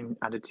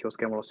added to your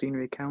Scale Model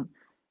Scenery account,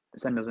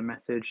 send us a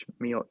message,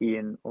 me or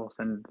Ian, or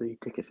send the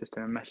ticket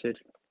system a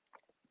message,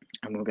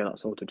 and we'll get that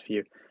sorted for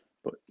you.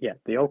 But yeah,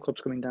 the old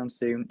club's coming down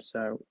soon,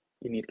 so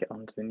you need to get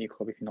onto the new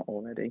club if you're not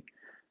already.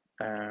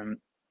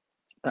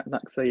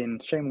 That's saying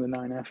shame on the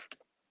 9F.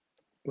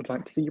 Would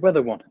like to see your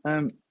weather one.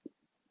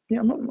 Yeah,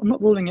 I'm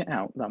not ruling it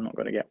out that I'm not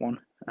going to get one.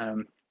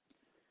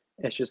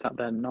 It's just that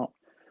they're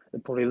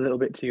probably a little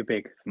bit too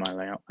big for my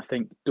layout. I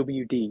think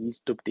WDs,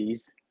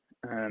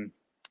 I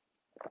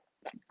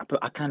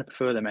kind of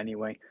prefer them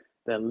anyway.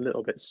 They're a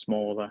little bit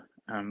smaller.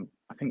 I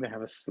think they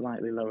have a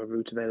slightly lower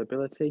route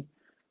availability,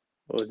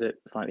 or is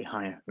it slightly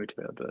higher route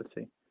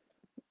availability?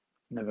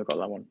 Never got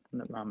that one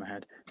around my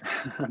head.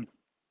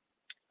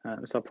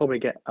 So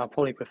I'll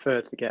probably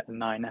prefer to get a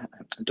 9F,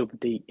 a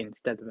WD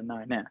instead of a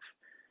 9F.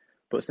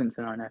 But since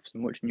the 9F is a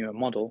much newer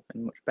model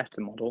and much better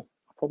model,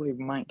 I probably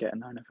might get a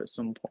 9F at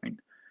some point.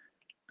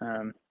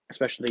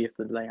 Especially if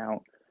the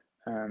layout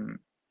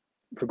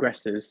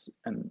progresses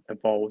and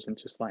evolves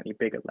into a slightly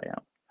bigger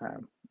layout.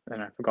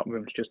 Then if I've got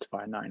room to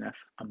justify a 9F,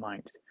 I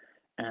might.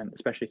 And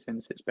especially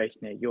since it's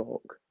based near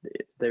York,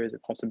 there is a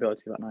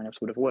possibility that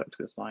 9Fs would have worked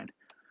this line.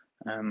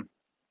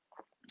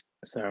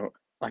 So,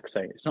 like I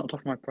say, it's not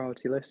top of my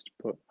priority list,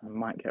 but I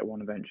might get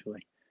one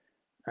eventually.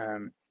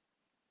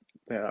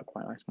 They're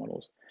quite nice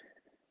models.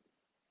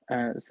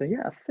 So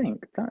yeah, I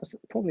think that's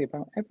probably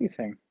about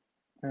everything.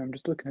 I'm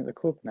just looking at the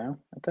club now.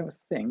 I don't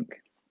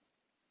think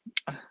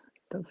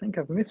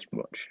I've missed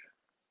much.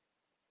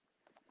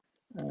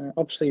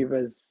 Obviously,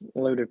 there's a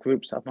load of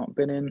groups I've not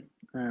been in.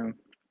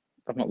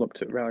 I've not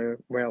looked at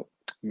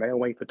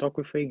railway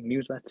photography,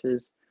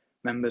 newsletters,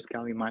 members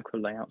gallery,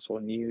 micro layouts,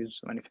 or news,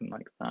 or anything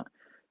like that.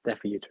 They're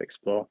for you to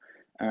explore.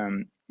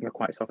 They're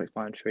quite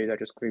self-explanatory. They're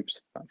just groups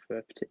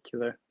for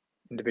particular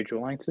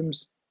individual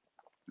items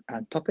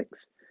and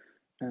topics.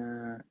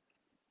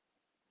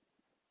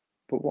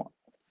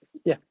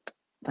 Yeah,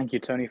 thank you,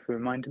 Tony, for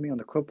reminding me on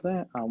the club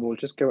there. We'll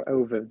just go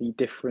over the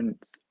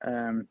different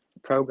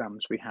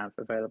programs we have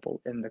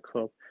available in the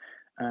club.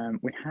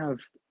 We have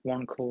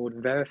one called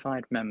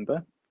Verified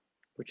Member,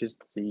 which is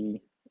the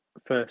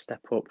first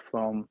step up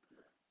from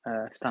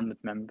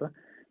standard member.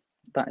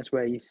 That is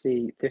where you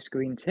see this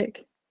green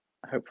tick.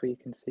 Hopefully you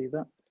can see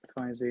that. If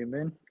I zoom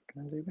in,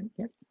 can I zoom in?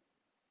 Yep.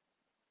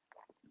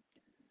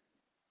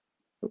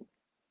 Oh,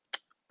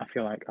 I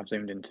feel like I've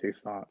zoomed in too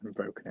far and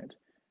broken it.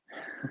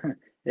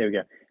 Here we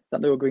go.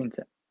 That little green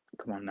tick.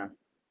 Come on now.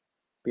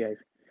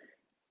 Behave.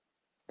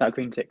 That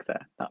green tick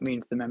there. That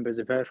means the member is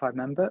a verified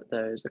member.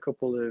 There's a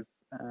couple of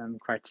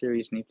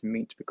criteria you need to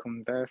meet to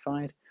become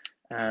verified.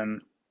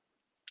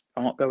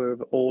 I'll not go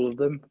over all of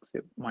them because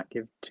it might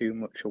give too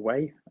much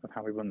away of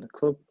how we run the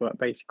club, but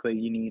basically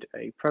you need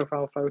a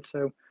profile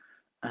photo,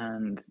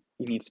 and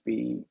you need to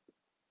be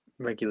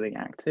regularly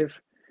active.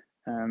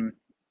 And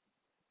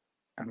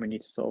we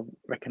need to sort of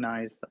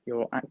recognise that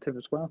you're active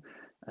as well.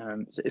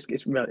 So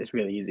it's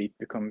really easy to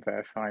become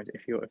verified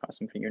if that's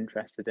something you're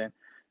interested in.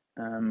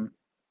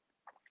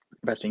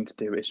 The best thing to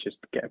do is just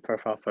get a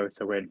profile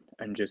photo in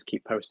and just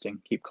keep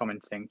posting, keep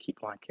commenting,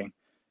 keep liking,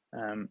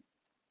 and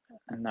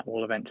that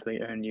will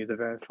eventually earn you the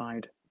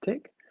verified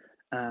tick.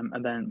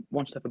 And then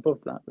one step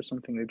above that, was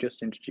something we've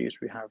just introduced.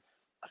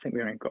 I think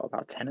we've only got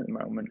about 10 at the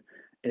moment,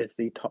 is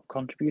the top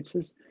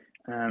contributors,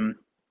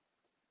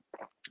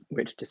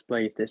 which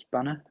displays this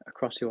banner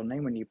across your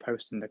name when you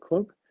post in the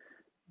club.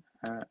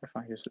 If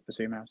I just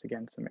zoom out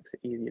again, so it makes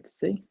it easier to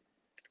see.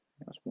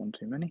 That's one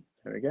too many.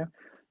 There we go.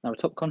 Now,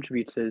 top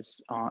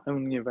contributors are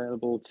only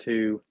available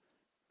to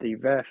the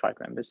verified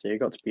members, so you've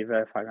got to be a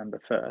verified member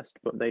first,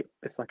 but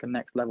it's like a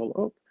next level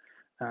up.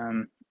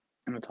 And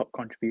the top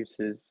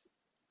contributors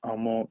are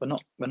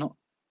they're not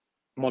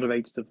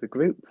moderators of the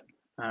group,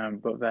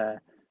 but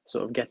they're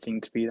sort of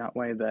getting to be that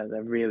way.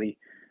 They're really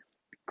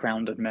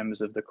grounded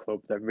members of the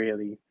club. They're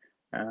really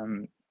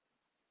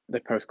they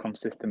post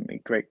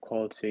consistently, great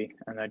quality,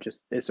 and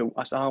it's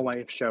our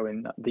way of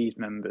showing that these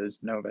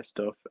members know their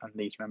stuff and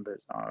these members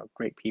are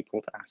great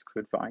people to ask for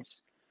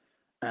advice.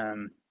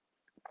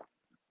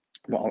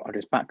 Well, I'll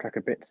just backtrack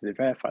a bit to the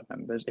verified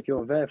members. If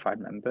you're a verified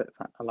member,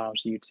 that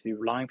allows you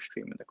to live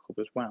stream in the club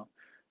as well.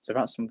 So if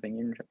that's something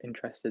you're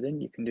interested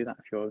in, you can do that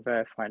if you're a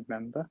verified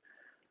member.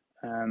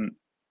 And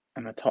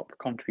the top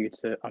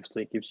contributor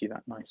obviously gives you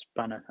that nice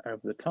banner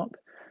over the top.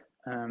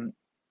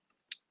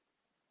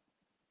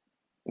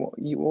 What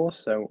you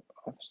also,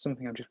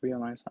 something I've just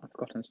realised that I've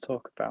forgotten to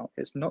talk about,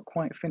 it's not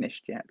quite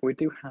finished yet, but we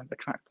do have a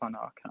track plan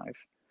archive.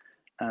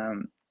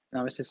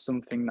 Now this is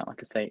something that, like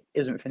I say,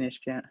 isn't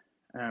finished yet.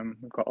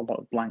 We've got a lot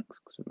of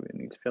blanks because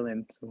we need to fill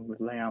in some with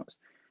layouts.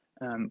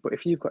 But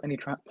if you've got any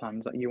track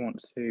plans that you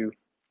want to,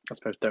 I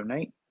suppose,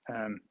 donate,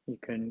 you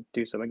can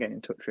do so by getting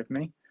in touch with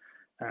me,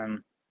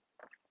 and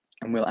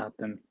we'll add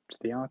them to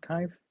the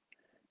archive.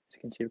 As you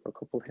can see, we've got a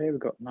couple here.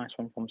 We've got a nice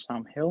one from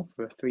Sam Hill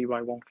for a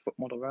 3x1 foot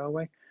model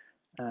railway.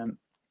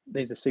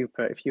 These are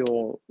super if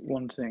you're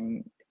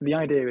wanting, the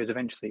idea is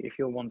eventually if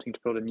you're wanting to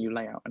build a new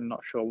layout and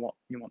not sure what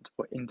you want to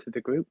put into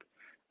the group,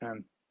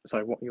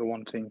 what you're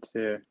wanting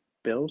to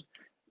build,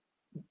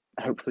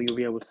 hopefully you'll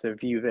be able to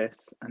view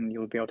this and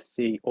you'll be able to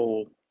see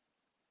all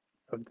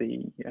of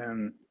the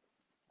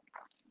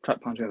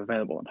track plans we have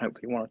available, and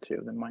hopefully one or two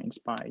of them might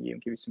inspire you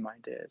and give you some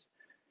ideas.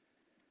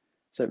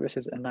 So this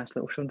is a nice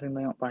little shunting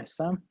layout by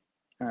Sam.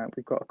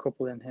 We've got a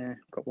couple in here.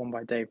 We've got one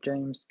by Dave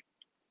James.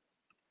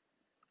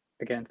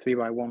 Again,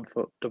 3x1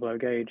 foot double O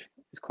gauge.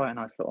 It's quite a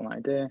nice little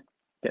idea.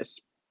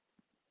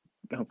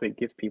 Hopefully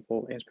gives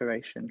people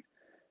inspiration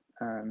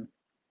to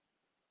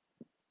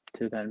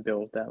then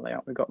build their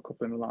layout. We've got a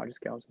couple in the larger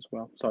scales as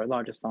well. Sorry,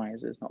 larger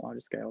sizes, not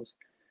larger scales.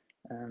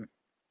 We've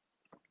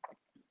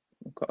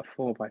got a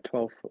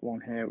 4x12 foot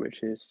one here,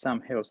 which is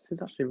Sam Hill's. This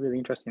is actually a really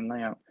interesting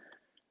layout.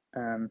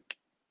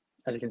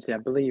 As you can see, I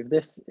believe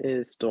this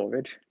is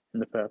storage in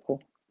the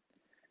purple.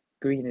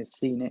 Green is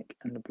scenic,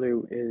 and the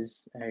blue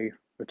is a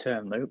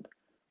return loop.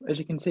 As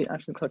you can see, it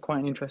actually looks like quite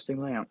an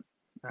interesting layout.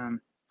 I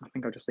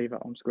think I'll just leave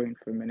that on screen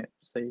for a minute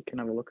so you can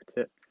have a look at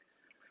it.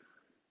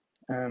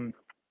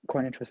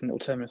 Quite an interesting little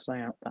terminus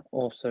layout that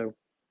also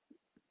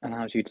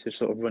allows you to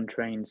sort of run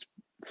trains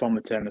from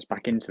the terminus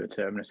back into the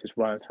terminus, as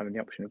well as having the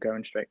option of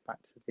going straight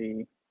back to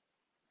the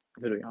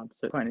middle yard.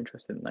 So quite an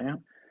interesting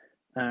layout.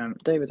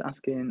 David's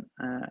asking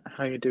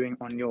how you're doing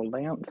on your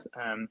layout.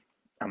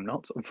 I'm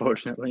not,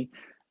 unfortunately.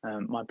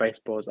 My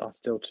baseboards are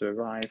still to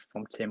arrive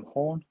from Tim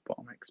Horn, but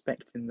I'm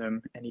expecting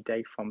them any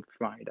day from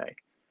Friday.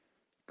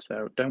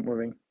 So don't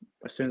worry,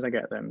 as soon as I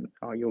get them,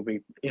 you'll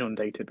be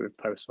inundated with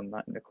posts on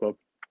that in the club.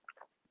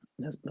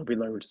 There'll be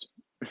loads.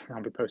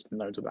 I'll be posting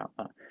loads about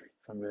that.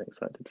 So I'm really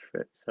excited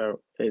for it.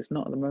 So it's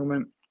not at the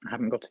moment. I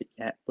haven't got it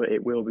yet, but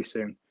it will be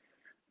soon,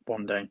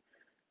 one day,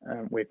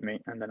 with me,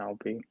 and then I'll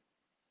be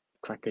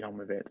cracking on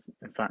with it.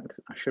 In fact,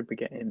 I should be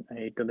getting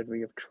a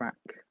delivery of track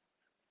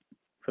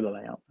for the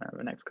layout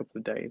the next couple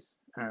of days,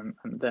 and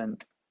then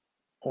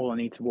all I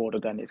need to order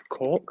then is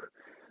cork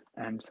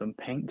and some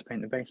paint to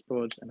paint the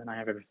baseboards, and then I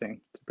have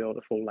everything to build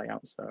a full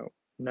layout. So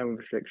no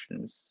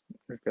restrictions,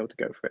 we'll be able to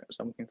go for it.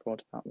 So I'm looking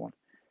forward to that one.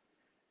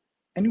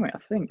 Anyway, I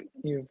think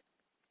you've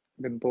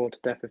been bored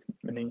to death of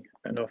me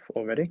enough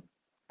already,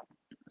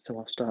 so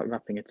I'll start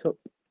wrapping it up.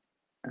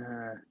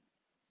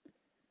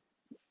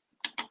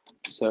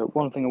 So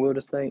one thing I will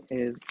just say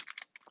is,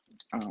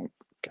 I'll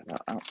get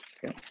that out.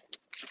 Okay.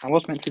 I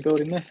was meant to be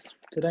building this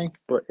today,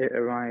 but it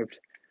arrived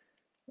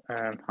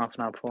half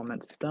an hour before I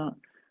meant to start,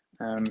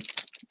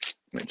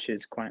 which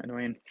is quite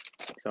annoying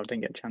because I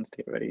didn't get a chance to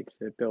get ready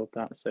to build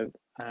that. So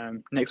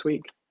next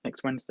week,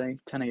 next Wednesday,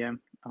 10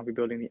 AM, I'll be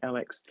building the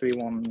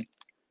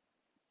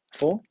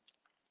LX314,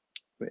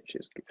 which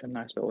is a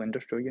nice little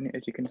industrial unit,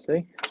 as you can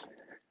see.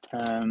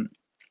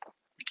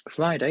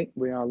 Friday,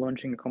 we are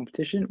launching a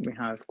competition. We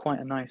have quite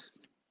a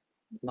nice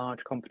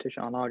large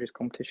competition, our largest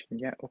competition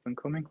yet, up and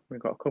coming.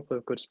 We've got a couple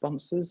of good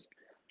sponsors.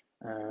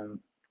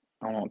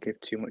 I'll not give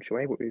too much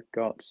away, but we've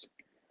got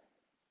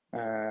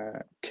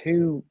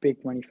 2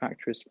 big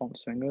manufacturers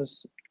sponsoring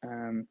us,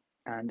 and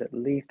at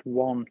least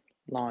 1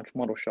 large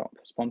model shop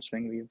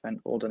sponsoring the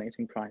event or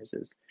donating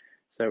prizes.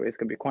 So it's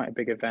going to be quite a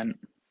big event.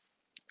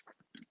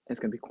 It's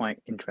going to be quite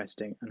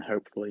interesting, and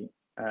hopefully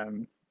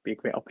be a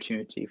great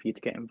opportunity for you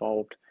to get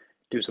involved,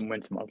 do some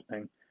winter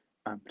modelling,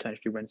 and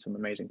potentially win some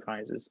amazing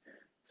prizes.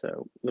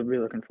 So we're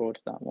really looking forward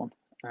to that one.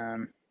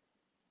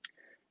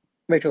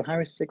 Rachel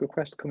Harris, SIG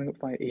request coming up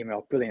via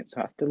email. Brilliant. So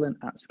that's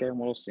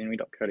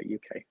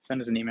Dylan@ScaleModelScenery.co.uk.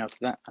 Send us an email to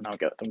that and I'll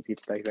get it done for you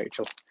today,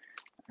 Rachel.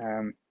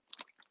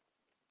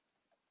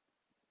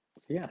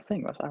 So yeah, I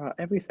think that's about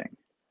everything.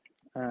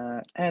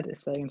 Ed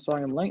is saying,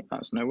 sorry I'm late.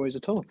 That's no worries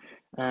at all.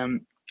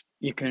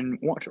 You can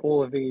watch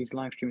all of these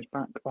live streams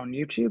back on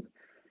YouTube.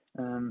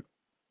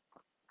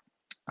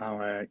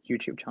 Our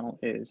YouTube channel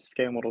is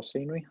Scale Model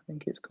Scenery, I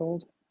think it's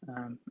called.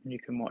 And you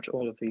can watch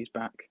all of these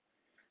back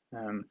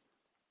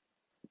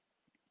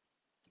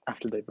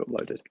after they've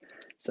uploaded.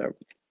 So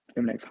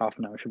in the next half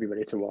an hour, should be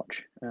ready to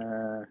watch.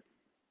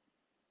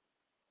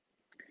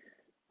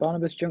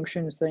 Barnabas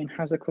Junction is saying,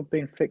 has the club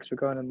been fixed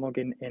regarding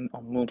logging in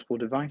on multiple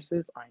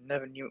devices? I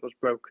never knew it was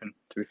broken,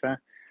 to be fair.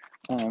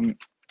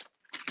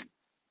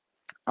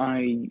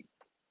 I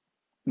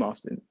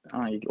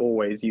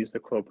always use the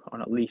club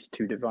on at least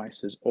 2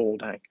 devices all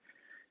day,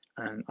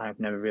 and I've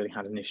never really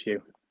had an issue.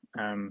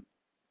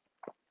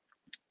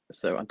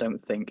 So I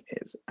don't think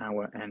it's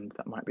our end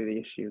that might be the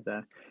issue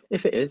there.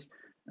 If it is,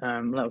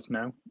 let us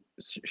know.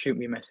 Shoot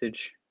me a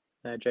message,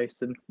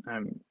 Jason.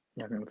 On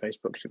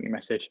Facebook, shoot me a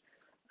message,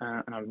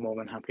 and I'm more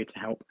than happy to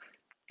help.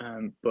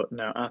 But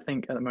no, I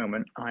think at the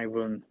moment I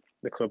run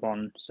the club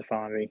on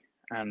Safari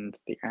and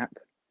the app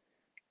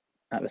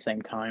at the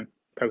same time,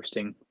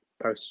 posting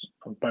posts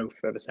on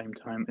both at the same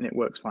time, and it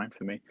works fine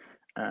for me.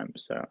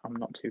 So I'm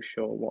not too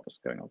sure what's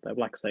going on there.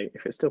 But like I say,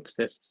 if it still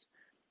persists,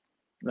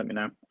 let me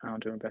know. I'll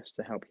do my best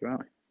to help you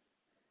out.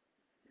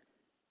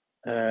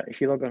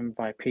 If you log on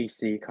via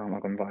PC, you can't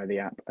log on via the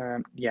app.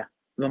 Yeah,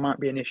 there might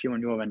be an issue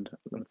on your end,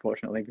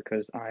 unfortunately,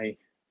 because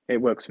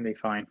it works for me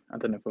fine. I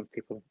don't know if other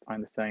people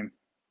find the same,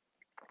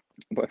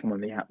 but if I'm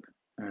on the app,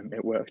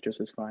 it works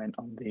just as fine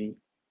on the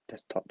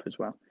desktop as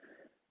well.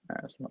 So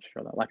I'm not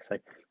sure that. Like I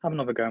say, have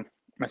another go.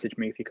 Message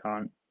me if you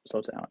can't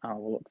sort it out.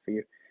 I'll look for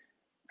you.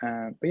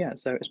 But yeah,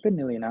 so it's been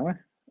nearly an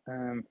hour.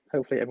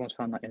 Hopefully everyone's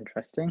found that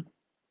interesting.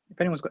 If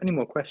anyone's got any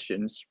more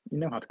questions, you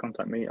know how to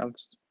contact me.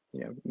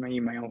 My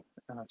email.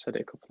 I've said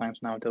it a couple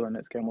times now.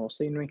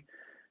 Dylan@ScaleModelScenery.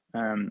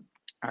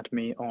 Add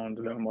me on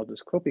the Lone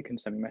Modelers Club. You can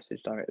send me a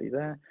message directly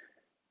there.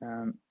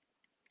 And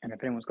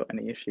if anyone's got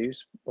any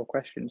issues or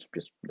questions,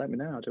 just let me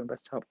know. I'll do my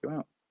best to help you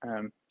out.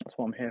 That's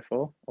what I'm here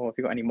for. Or if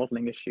you've got any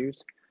modelling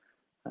issues,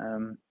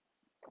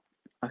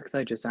 like I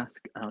say, just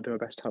ask. I'll do my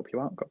best to help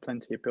you out. I've got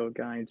plenty of build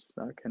guides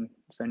that I can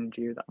send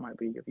you that might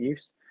be of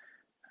use.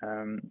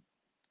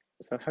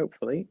 So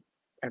hopefully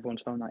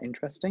everyone's found that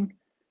interesting.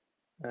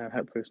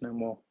 Hopefully there's no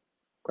more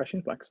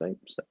questions. Like I say,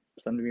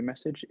 send me a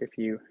message if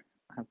you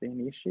have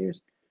any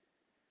issues.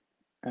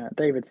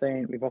 David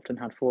saying we've often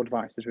had 4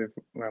 devices with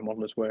where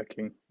modelers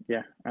working.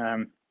 Yeah.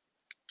 So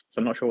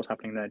I'm not sure what's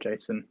happening there,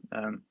 Jason.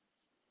 Like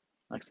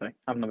I say,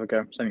 have another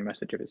go. Send me a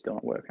message if it's still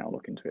not working. I'll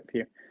look into it for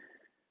you.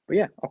 But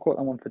yeah, I'll call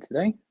that one for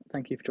today.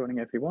 Thank you for joining,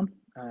 everyone.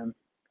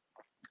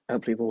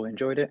 Hopefully you've all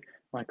enjoyed it.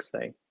 Like I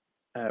say,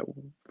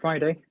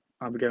 Friday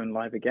I'll be going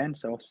live again,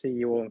 so I'll see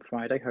you all on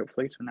Friday,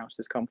 hopefully, to announce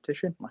this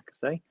competition. Like I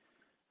say,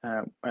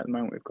 at the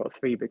moment we've got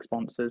 3 big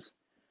sponsors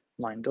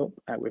lined up,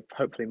 with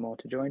hopefully more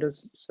to join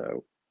us.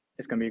 So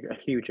it's going to be a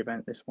huge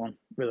event, this one.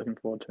 We're looking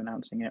forward to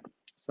announcing it.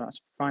 So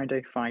that's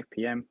Friday, 5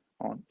 PM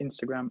on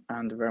Instagram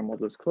and the Rare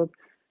Modelers Club.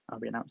 I'll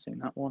be announcing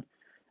that one.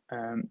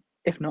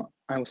 If not,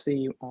 I will see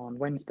you on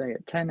Wednesday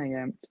at 10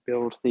 AM to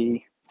build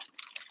the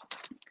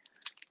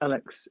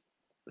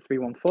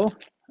LX314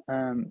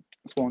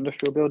 small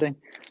industrial building,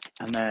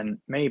 and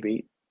then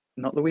maybe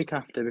not the week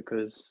after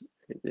because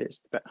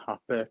it's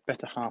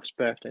better half's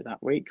birthday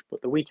that week,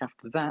 but the week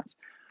after that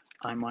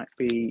I might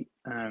be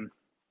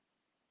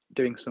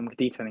doing some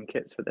detailing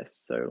kits for this,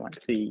 so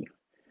like the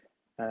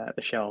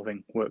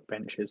shelving,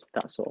 workbenches,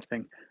 that sort of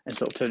thing, and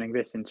sort of turning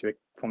this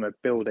from a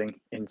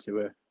building into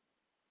a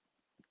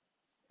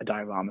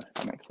diorama, if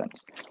that makes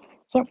sense.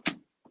 So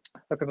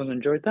hope everyone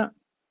enjoyed that.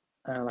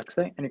 Like I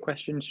say, any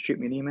questions, shoot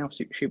me an email,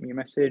 shoot me a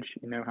message.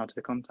 You know how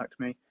to contact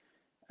me.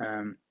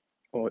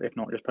 Or if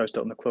not, just post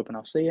it on the club and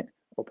I'll see it,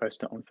 or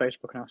post it on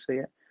Facebook and I'll see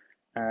it.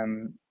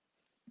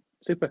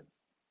 Super.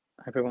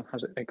 I hope everyone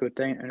has a good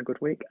day and a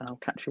good week, and I'll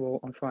catch you all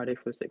on Friday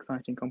for this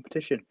exciting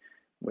competition,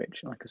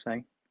 which, like I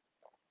say,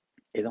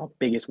 is our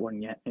biggest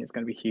one yet. It's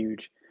going to be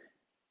huge.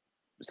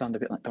 Sound a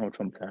bit like Donald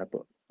Trump there,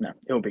 but no,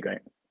 it'll be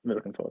great. We're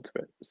looking forward to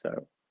it.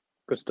 So,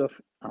 good stuff.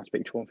 I'll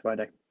speak to you on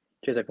Friday.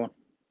 Cheers, everyone.